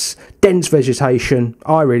nice, dense vegetation.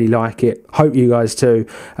 I really like it. Hope you guys too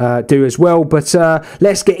do as well. But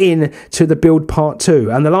let's get in to the build part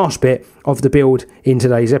 2 and the last bit of the build in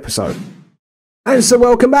today's episode. And so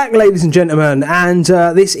welcome back, ladies and gentlemen, and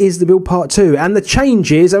this is the build part 2, and the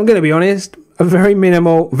changes, I'm going to be honest, are very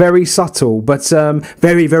minimal, very subtle, but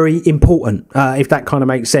very, very important, if that kind of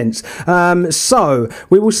makes sense. So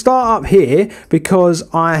we will start up here because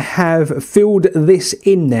I have filled this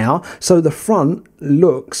in now, so the front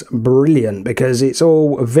looks brilliant because it's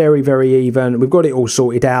all very, very even. We've got it all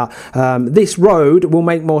sorted out. This road will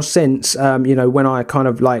make more sense, you know, when I kind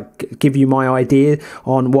of like give you my idea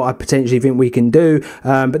on what I potentially think we can do.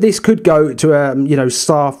 But this could go to you know,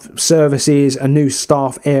 staff services, a new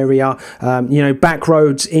staff area, you know, back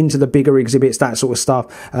roads into the bigger exhibits, that sort of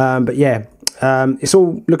stuff. But yeah, it's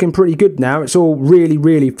all looking pretty good now. It's all really,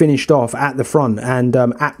 really finished off at the front, and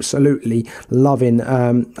absolutely loving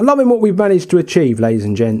what we've managed to achieve, ladies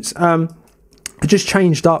and gents. I just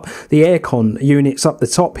changed up the aircon units up the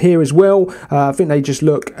top here as well. I think they just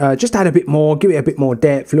look, just add a bit more, give it a bit more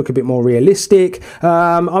depth, look a bit more realistic.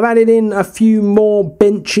 I've added in a few more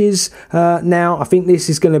benches now. I think this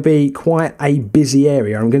is going to be quite a busy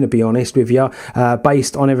area, I'm going to be honest with you,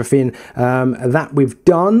 based on everything that we've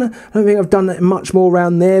done. I don't think I've done much more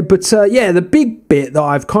around there, but yeah, the big bit that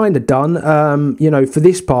I've kind of done, you know, for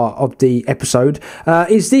this part of the episode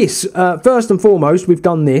is this. First and foremost, we've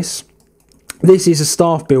done this. This is a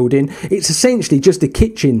staff building. It's essentially just a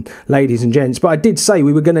kitchen, ladies and gents. But I did say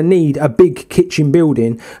we were going to need a big kitchen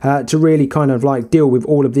building to really kind of like deal with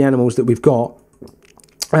all of the animals that we've got.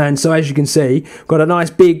 And so, as you can see, got a nice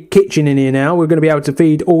big kitchen in here now. We're going to be able to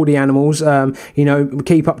feed all the animals, you know,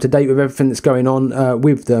 keep up to date with everything that's going on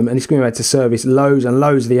with them. And it's going to be able to service loads and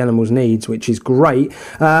loads of the animals' needs, which is great.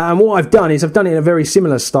 And what I've done is I've done it in a very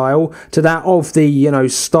similar style to that of the, you know,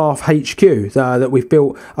 staff HQ that we've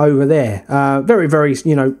built over there. Very, very,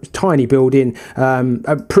 you know, tiny building,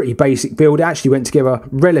 a pretty basic build. It actually went together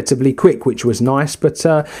relatively quick, which was nice. But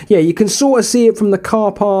yeah, you can sort of see it from the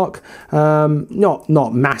car park.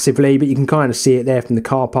 Not massively, but you can kind of see it there from the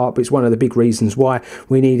car park. But it's one of the big reasons why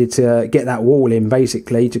we needed to get that wall in,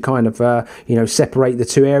 basically, to kind of you know, separate the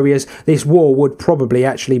two areas. This wall would probably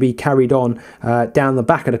actually be carried on down the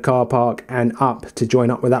back of the car park and up to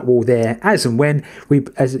join up with that wall there, as and when we,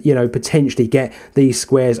 as you know, potentially get these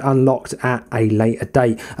squares unlocked at a later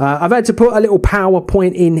date. I've had to put a little power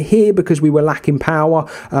point in here because we were lacking power.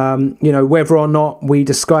 You know, whether or not we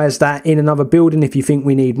disguise that in another building, if you think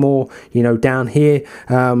we need more, you know, down here,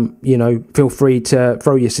 you know, feel free to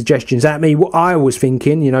throw your suggestions at me. What I was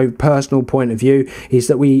thinking, you know, personal point of view, is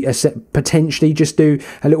that we potentially just do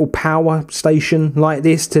a little power station like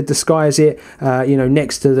this to disguise it, you know,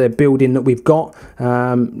 next to the building that we've got,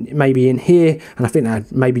 maybe in here, and I think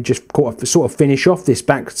that maybe just sort of finish off this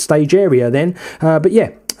backstage area then. But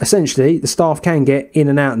yeah, essentially the staff can get in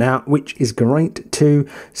and out now, which is great to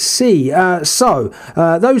see. So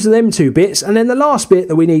those are them two bits, and then the last bit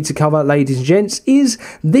that we need to cover, ladies and gents, is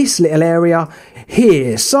this little area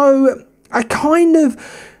here. So I kind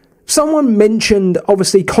of... Someone mentioned,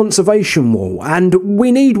 obviously, conservation wall, and we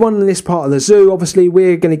need one in this part of the zoo. Obviously,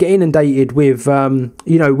 we're going to get inundated with,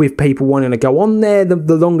 you know, with people wanting to go on there.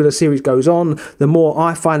 The longer the series goes on, the more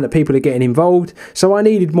I find that people are getting involved. So I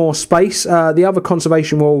needed more space. The other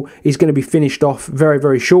conservation wall is going to be finished off very,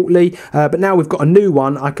 very shortly. But now we've got a new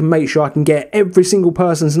one. I can make sure I can get every single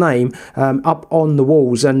person's name up on the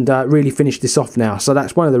walls and really finish this off now. So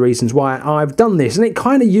that's one of the reasons why I've done this. And it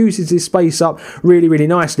kind of uses this space up really, really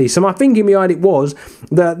nicely. So my thinking behind it was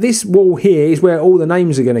that this wall here is where all the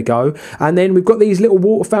names are going to go, and then we've got these little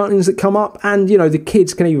water fountains that come up, and you know, the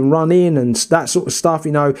kids can even run in and that sort of stuff,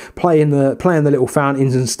 you know, playing the little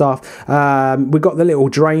fountains and stuff. We've got the little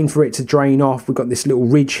drain for it to drain off. We've got this little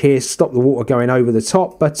ridge here to stop the water going over the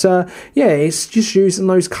top. But yeah, it's just using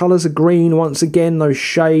those colours of green once again, those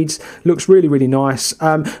shades. Looks really, really nice.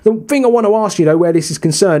 The thing I want to ask you though, where this is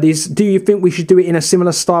concerned, is do you think we should do it in a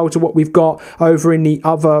similar style to what we've got over in the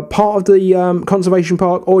other part of the conservation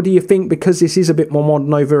park, or do you think because this is a bit more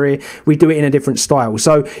modern over here, we do it in a different style?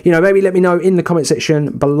 So, maybe let me know in the comment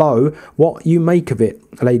section below what you make of it,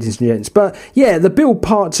 ladies and gents. But yeah, the build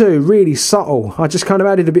part 2, really subtle. I just kind of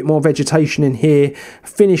added a bit more vegetation in here,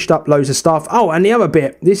 finished up loads of stuff. Oh, and the other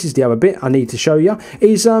bit, this is the other bit I need to show you,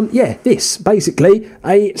 is this basically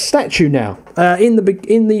a statue now in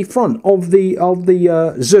the front of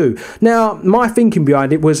the zoo. Now, my thinking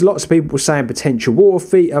behind it was lots of people were saying potential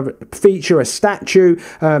water feature, a statue,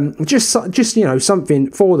 just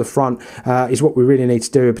something for the front is what we really need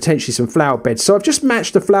to do. Potentially some flower beds. So I've just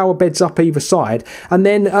matched the flower beds up either side, and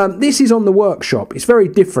then this is on the workshop. It's very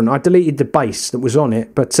different. I deleted the base that was on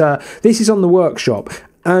it, but this is on the workshop.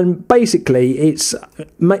 And basically, it's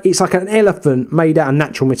like an elephant made out of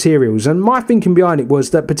natural materials. And my thinking behind it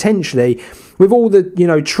was that potentially, with all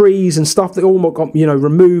the trees and stuff that all got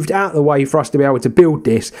removed out of the way for us to be able to build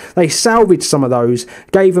this, they salvaged some of those,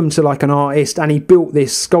 gave them to like an artist, and he built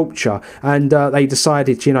this sculpture. And they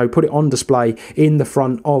decided to put it on display in the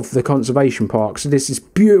front of the conservation park. So this is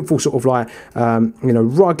beautiful sort of like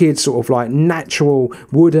rugged sort of like natural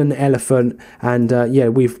wooden elephant, and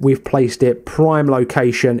we've placed it prime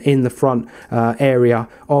location in the front area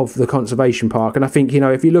of the conservation park. And I think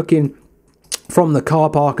if you're looking from the car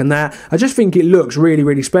park and that, I just think it looks really,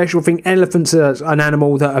 really special. I think elephants are an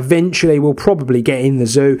animal that eventually will probably get in the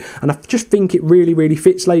zoo, and I just think it really, really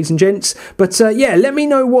fits, ladies and gents. But let me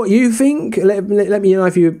know what you think. Let me know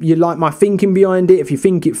if you like my thinking behind it, if you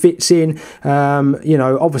think it fits in.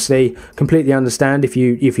 Obviously completely understand if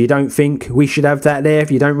you don't think we should have that there,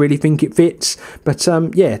 if you don't really think it fits. But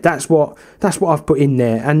that's what I've put in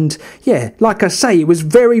there. And like I say, it was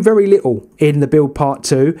very, very little in the build part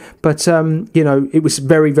 2, but it was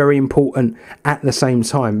very, very important at the same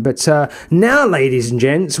time. But now, ladies and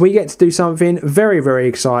gents, we get to do something very, very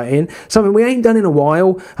exciting, something we ain't done in a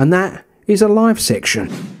while, and that is a live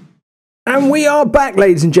section. And we are back,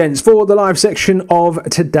 ladies and gents, for the live section of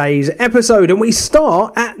today's episode. And we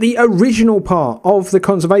start at the original part of the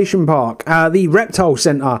conservation park, the reptile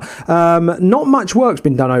centre. Not much work's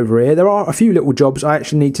been done over here. There are a few little jobs I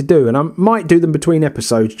actually need to do, and I might do them between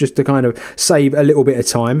episodes just to kind of save a little bit of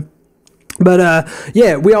time. But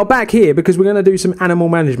we are back here because we're going to do some animal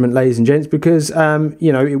management, ladies and gents, because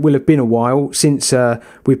it will have been a while since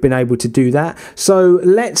we've been able to do that. So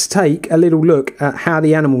let's take a little look at how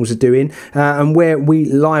the animals are doing and where we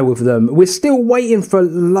lie with them. We're still waiting for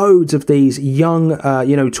loads of these young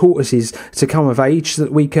tortoises to come of age so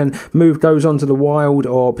that we can move those onto the wild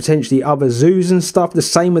or potentially other zoos and stuff. The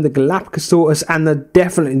same with the Galapagos tortoise, and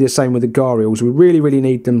definitely the same with the gharials. We really, really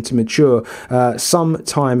need them to mature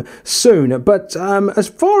sometime soon. But as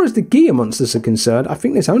far as the gear monsters are concerned, I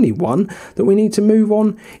think there's only one that we need to move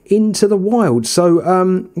on into the wild. So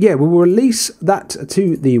we will release that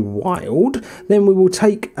to the wild. Then we will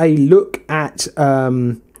take a look at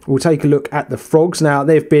the frogs. Now,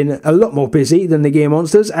 they've been a lot more busy than the gear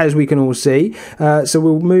monsters, as we can all see. So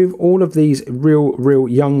we'll move all of these real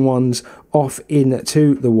young ones off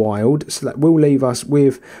into the wild. So that will leave us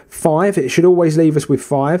with 5. It should always leave us with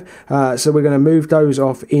 5. So we're going to move those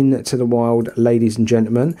off into the wild, ladies and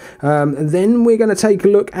gentlemen. Then we're going to take a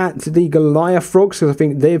look at the Goliath frogs, because I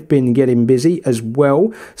think they've been getting busy as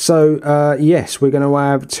well. So yes, we're going to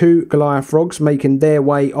have 2 Goliath frogs making their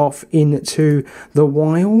way off into the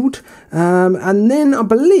wild. And then I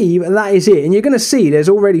believe that is it. And you're going to see there's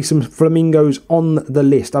already some flamingos on the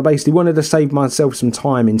list. I basically wanted to save myself some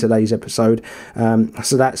time in today's episode.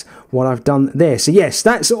 So that's what I've done there. So yes,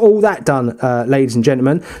 that's all that done, ladies and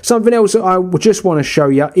gentlemen. Something else that I just want to show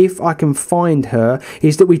you, if I can find her,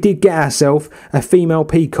 is that we did get ourselves a female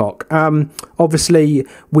peacock. Obviously,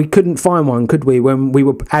 we couldn't find one, could we, when we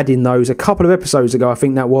were adding those a couple of episodes ago, I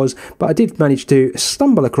think that was. But I did manage to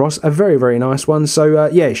stumble across a very, very nice one.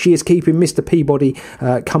 So she is keeping Mr. Peabody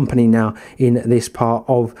company now in this part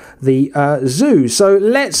of the zoo. So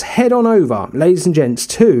let's head on over, ladies and gents,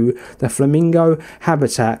 to the flamingo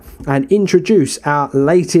habitat and introduce our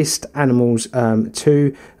latest animals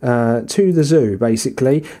to the zoo,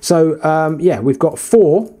 basically. So we've got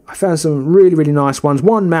 4. I found some really, really nice ones.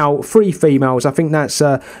 1 male, 3 females. I think that's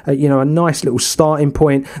a nice little starting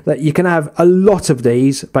point, that you can have a lot of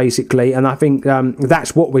these, basically, and I think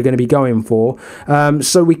that's what we're going to be going for.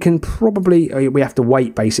 So we can probably, we have to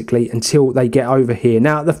wait, basically, until they get over here.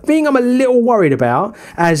 Now, the thing I'm a little worried about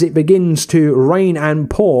as it begins to rain and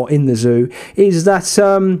pour in the zoo is that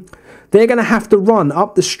they're going to have to run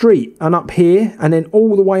up the street and up here and then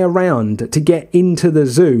all the way around to get into the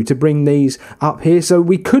zoo to bring these up here. So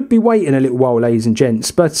we could be waiting a little while, ladies and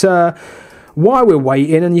gents. But while we're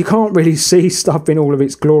waiting, and you can't really see stuff in all of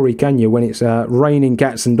its glory, can you, when it's raining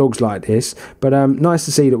cats and dogs like this? But nice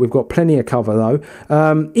to see that we've got plenty of cover, though,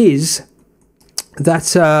 is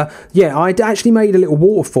that I'd actually made a little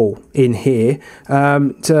waterfall in here.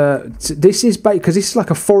 This is because this is like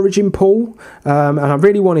a foraging pool, and I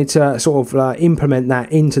really wanted to sort of implement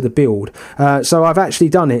that into the build. So I've actually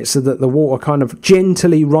done it so that the water kind of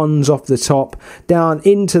gently runs off the top down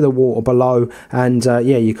into the water below, and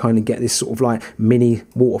you kind of get this sort of like mini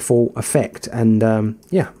waterfall effect. And I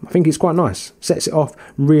think it's quite nice. Sets it off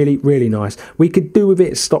really, really nice. We could do with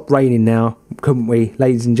it stop raining now, couldn't we,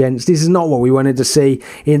 ladies and gents? This is not what we wanted to see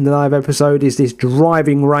in the live episode, is this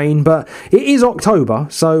driving rain, but it is October,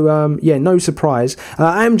 so no surprise.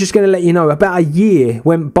 I am just going to let you know, about a year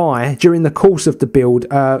went by during the course of the build,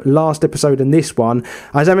 last episode and this one.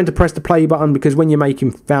 I was having to press the play button because when you're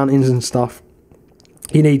making fountains and stuff,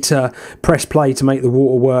 you need to press play to make the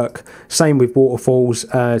water work. Same with waterfalls,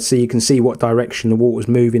 so you can see what direction the water's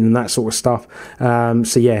moving and that sort of stuff. I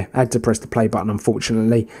had to press the play button,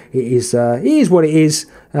 unfortunately. It is what it is,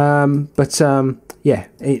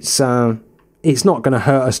 it's not going to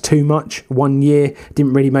hurt us too much. 1 year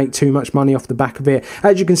didn't really make too much money off the back of it.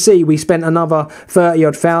 As you can see, we spent another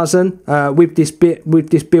 30-odd thousand with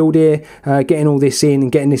this build here, getting all this in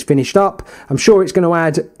and getting this finished up. I'm sure it's going to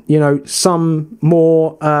add, some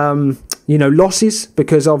more, losses,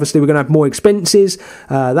 because obviously we're going to have more expenses,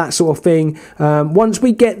 that sort of thing. Once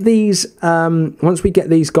we get these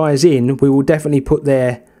guys in, we will definitely put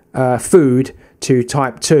their food to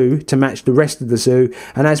type 2 to match the rest of the zoo.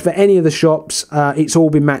 And as for any of the shops, it's all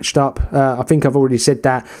been matched up. I think I've already said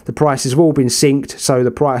that the prices have all been synced, so the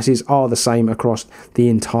prices are the same across the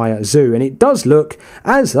entire zoo. And it does look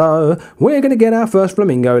as though we're going to get our first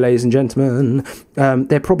flamingo, ladies and gentlemen.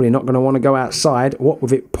 They're probably not going to want to go outside, what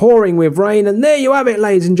with it pouring with rain. And there you have it,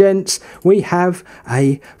 ladies and gents, we have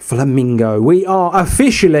a flamingo. We are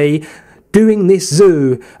officially doing this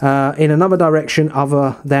zoo in another direction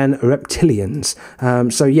other than reptilians.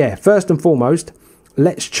 First and foremost,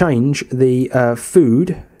 let's change the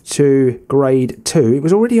food to grade 2. It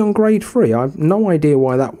was already on grade 3. I have no idea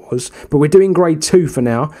why that was, but we're doing grade 2 for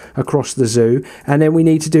now across the zoo. And then we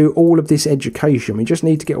need to do all of this education. We just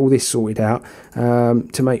need to get all this sorted out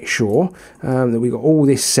to make sure that we got all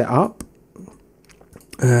this set up.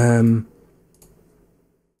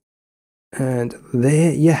 And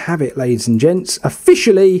there you have it, ladies and gents.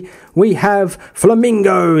 Officially, we have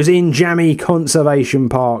flamingos in Jamii Conservation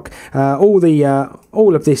Park. All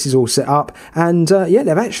of this is all set up, and they've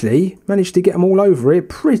actually managed to get them all over here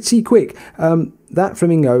pretty quick. That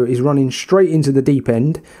flamingo is running straight into the deep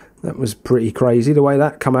end. That was pretty crazy, the way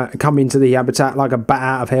that come into the habitat like a bat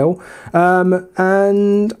out of hell.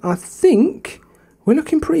 And I think we're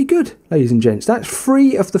looking pretty good, ladies and gents. That's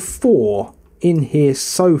 3 of the 4 in here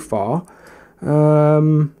so far.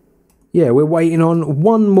 We're waiting on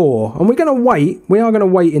one more, and we are going to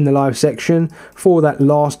wait in the live section for that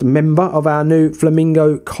last member of our new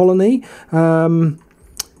flamingo colony.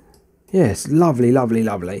 Yes, lovely, lovely,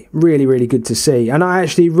 lovely. Really, really good to see. And I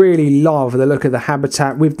actually really love the look of the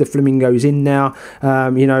habitat with the flamingos in now.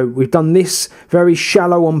 We've done this very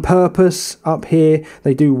shallow on purpose up here.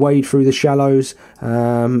 They do wade through the shallows.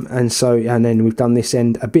 And then we've done this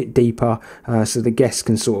end a bit deeper so the guests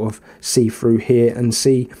can sort of see through here and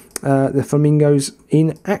see the flamingos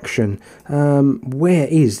in action. Where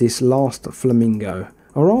is this last flamingo?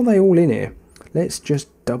 Or are they all in here? Let's just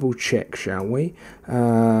double check, shall we?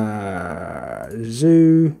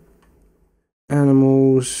 Zoo,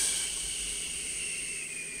 animals,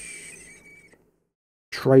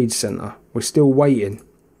 trade centre. We're still waiting.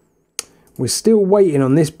 We're still waiting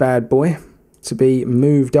on this bad boy to be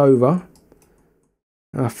moved over.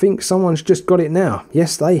 I think someone's just got it now.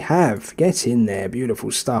 Yes, they have. Get in there.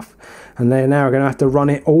 Beautiful stuff. And they're now going to have to run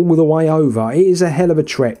it all the way over. It is a hell of a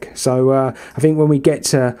trek. So I think when we get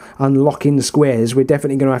to unlocking the squares, we're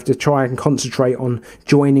definitely going to have to try and concentrate on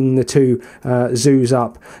joining the two zoos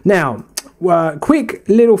up. Now, quick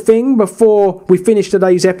little thing before we finish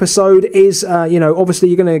today's episode is, obviously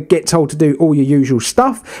you're going to get told to do all your usual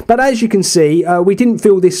stuff. But as you can see, we didn't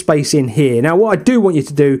fill this space in here. Now, what I do want you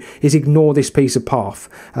to do is ignore this piece of path.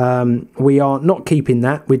 We are not keeping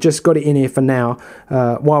that. We just got it in here for now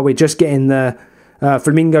while we're just getting the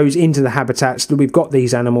flamingos into the habitats. We've got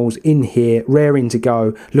these animals in here, raring to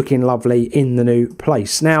go, looking lovely in the new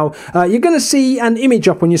place. Now, you're going to see an image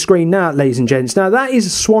up on your screen now, ladies and gents. Now, that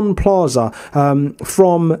is Swan Plaza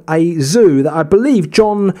from a zoo that I believe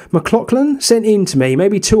John McLaughlin sent in to me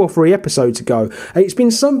maybe 2 or 3 episodes ago. It's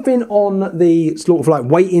been something on the sort of like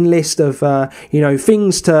waiting list of,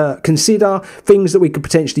 things to consider, things that we could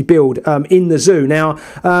potentially build in the zoo. Now,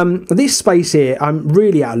 this space here, I'm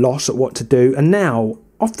really at a loss at what to do. And now,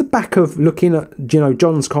 off the back of looking at,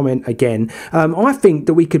 John's comment again, I think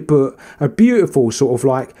that we could put a beautiful sort of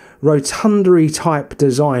like rotundary type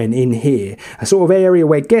design in here, a sort of area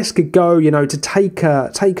where guests could go, to take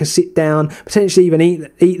a sit down, potentially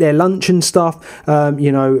even eat their lunch and stuff,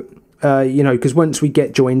 because once we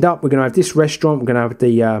get joined up, we're going to have this restaurant, we're going to have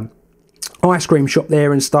the ice cream shop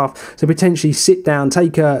there and stuff, so potentially sit down,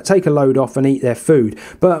 take a load off and eat their food.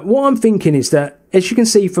 But what I'm thinking is that, as you can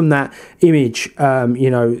see from that image, there's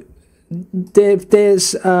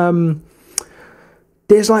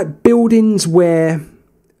like buildings where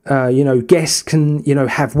guests can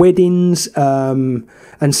have weddings and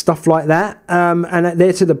stuff like that, and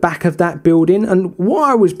they're to the back of that building. And what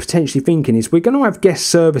I was potentially thinking is we're going to have guest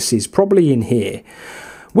services probably in here.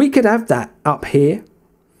 We could have that up here.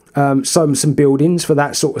 Some buildings for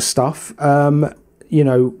that sort of stuff,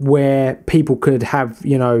 where people could have,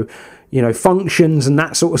 functions and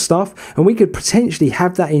that sort of stuff. And we could potentially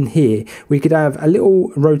have that in here. We could have a little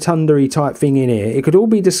rotundary type thing in here. It could all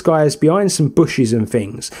be disguised behind some bushes and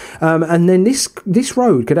things. And then this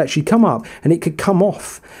road could actually come up and it could come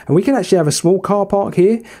off. And we could actually have a small car park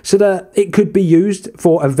here so that it could be used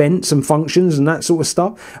for events and functions and that sort of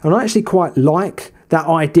stuff. And I actually quite like that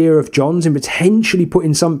idea of John's and potentially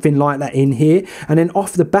putting something like that in here. And then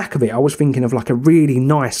off the back of it, I was thinking of like a really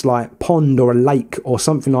nice like pond or a lake or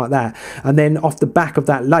something like that. And then off the back of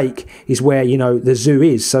that lake is where, the zoo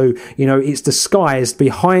is. So, it's disguised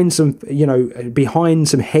behind some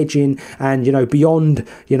hedging and, beyond,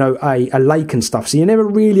 a lake and stuff. So you're never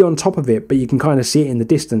really on top of it, but you can kind of see it in the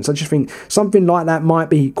distance. I just think something like that might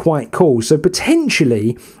be quite cool. So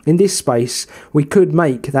potentially in this space, we could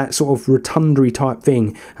make that sort of rotundary type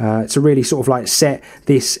thing to really sort of like set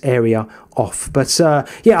this area off. But I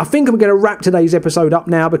think I'm going to wrap today's episode up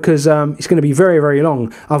now because it's going to be very, very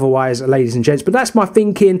long otherwise, ladies and gents. But that's my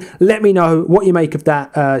thinking. Let me know what you make of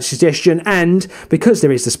that suggestion, and because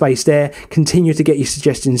there is the space there, continue to get your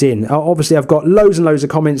suggestions in. Obviously I've got loads and loads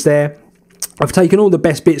of comments there. I've taken all the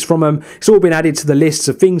best bits from them. It's all been added to the lists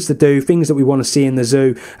of things to do, things that we want to see in the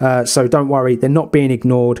zoo. So don't worry, they're not being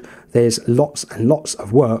ignored. There's lots and lots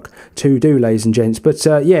of work to do, ladies and gents. But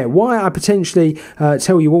why I potentially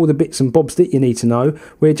tell you all the bits and bobs that you need to know,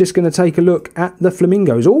 we're just going to take a look at the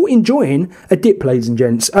flamingos, all enjoying a dip, ladies and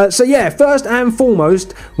gents. First and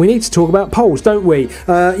foremost, we need to talk about polls, don't we?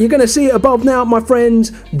 You're going to see it above now, my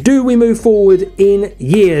friends. Do we move forward in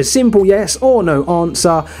years? Simple yes or no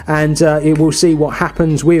answer, and we'll see what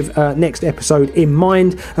happens with next episode in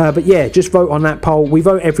mind. Just vote on that poll. We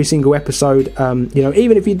vote every single episode.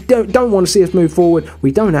 Even if you don't want to see us move forward,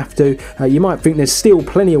 we don't have to. You might think there's still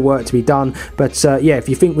plenty of work to be done, but if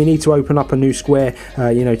you think we need to open up a new square,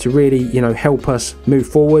 to really, help us move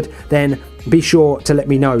forward, then be sure to let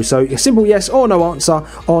me know. So a simple yes or no answer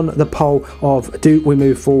on the poll of do we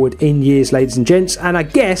move forward in years, ladies and gents. And I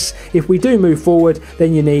guess if we do move forward,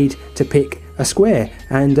 then you need to pick a square,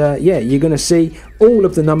 and you're going to see all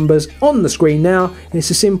of the numbers on the screen now.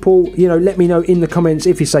 It's a simple, let me know in the comments,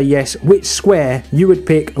 if you say yes, which square you would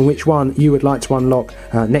pick and which one you would like to unlock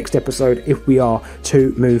next episode if we are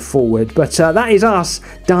to move forward. But that is us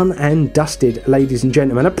done and dusted, ladies and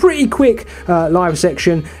gentlemen. A pretty quick live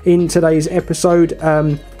section in today's episode.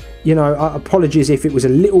 Apologies if it was a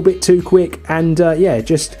little bit too quick, and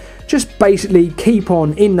just basically keep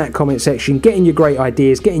on in that comment section, getting your great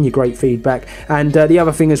ideas, getting your great feedback. And the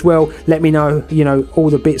other thing as well, let me know, all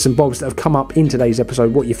the bits and bobs that have come up in today's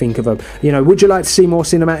episode, what you think of them. Would you like to see more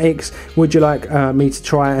cinematics? Would you like me to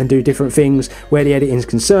try and do different things where the editing is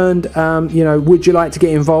concerned? Would you like to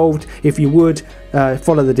get involved? If you would,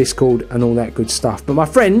 follow the Discord and all that good stuff. But my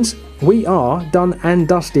friends, we are done and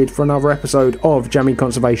dusted for another episode of Jamii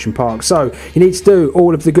Conservation Park. So you need to do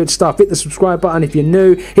all of the good stuff. Hit the subscribe button if you're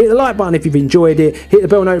new, hit the like button if you've enjoyed it, hit the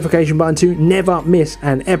bell notification button to never miss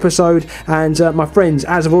an episode. And my friends,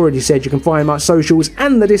 as I've already said, you can find my socials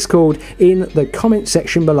and the Discord in the comment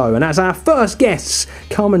section below. And as our first guests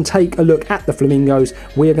come and take a look at the flamingos,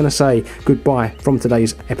 we are going to say goodbye from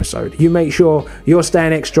today's episode. You make sure you're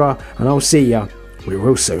staying extra, and I'll see you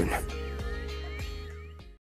real soon.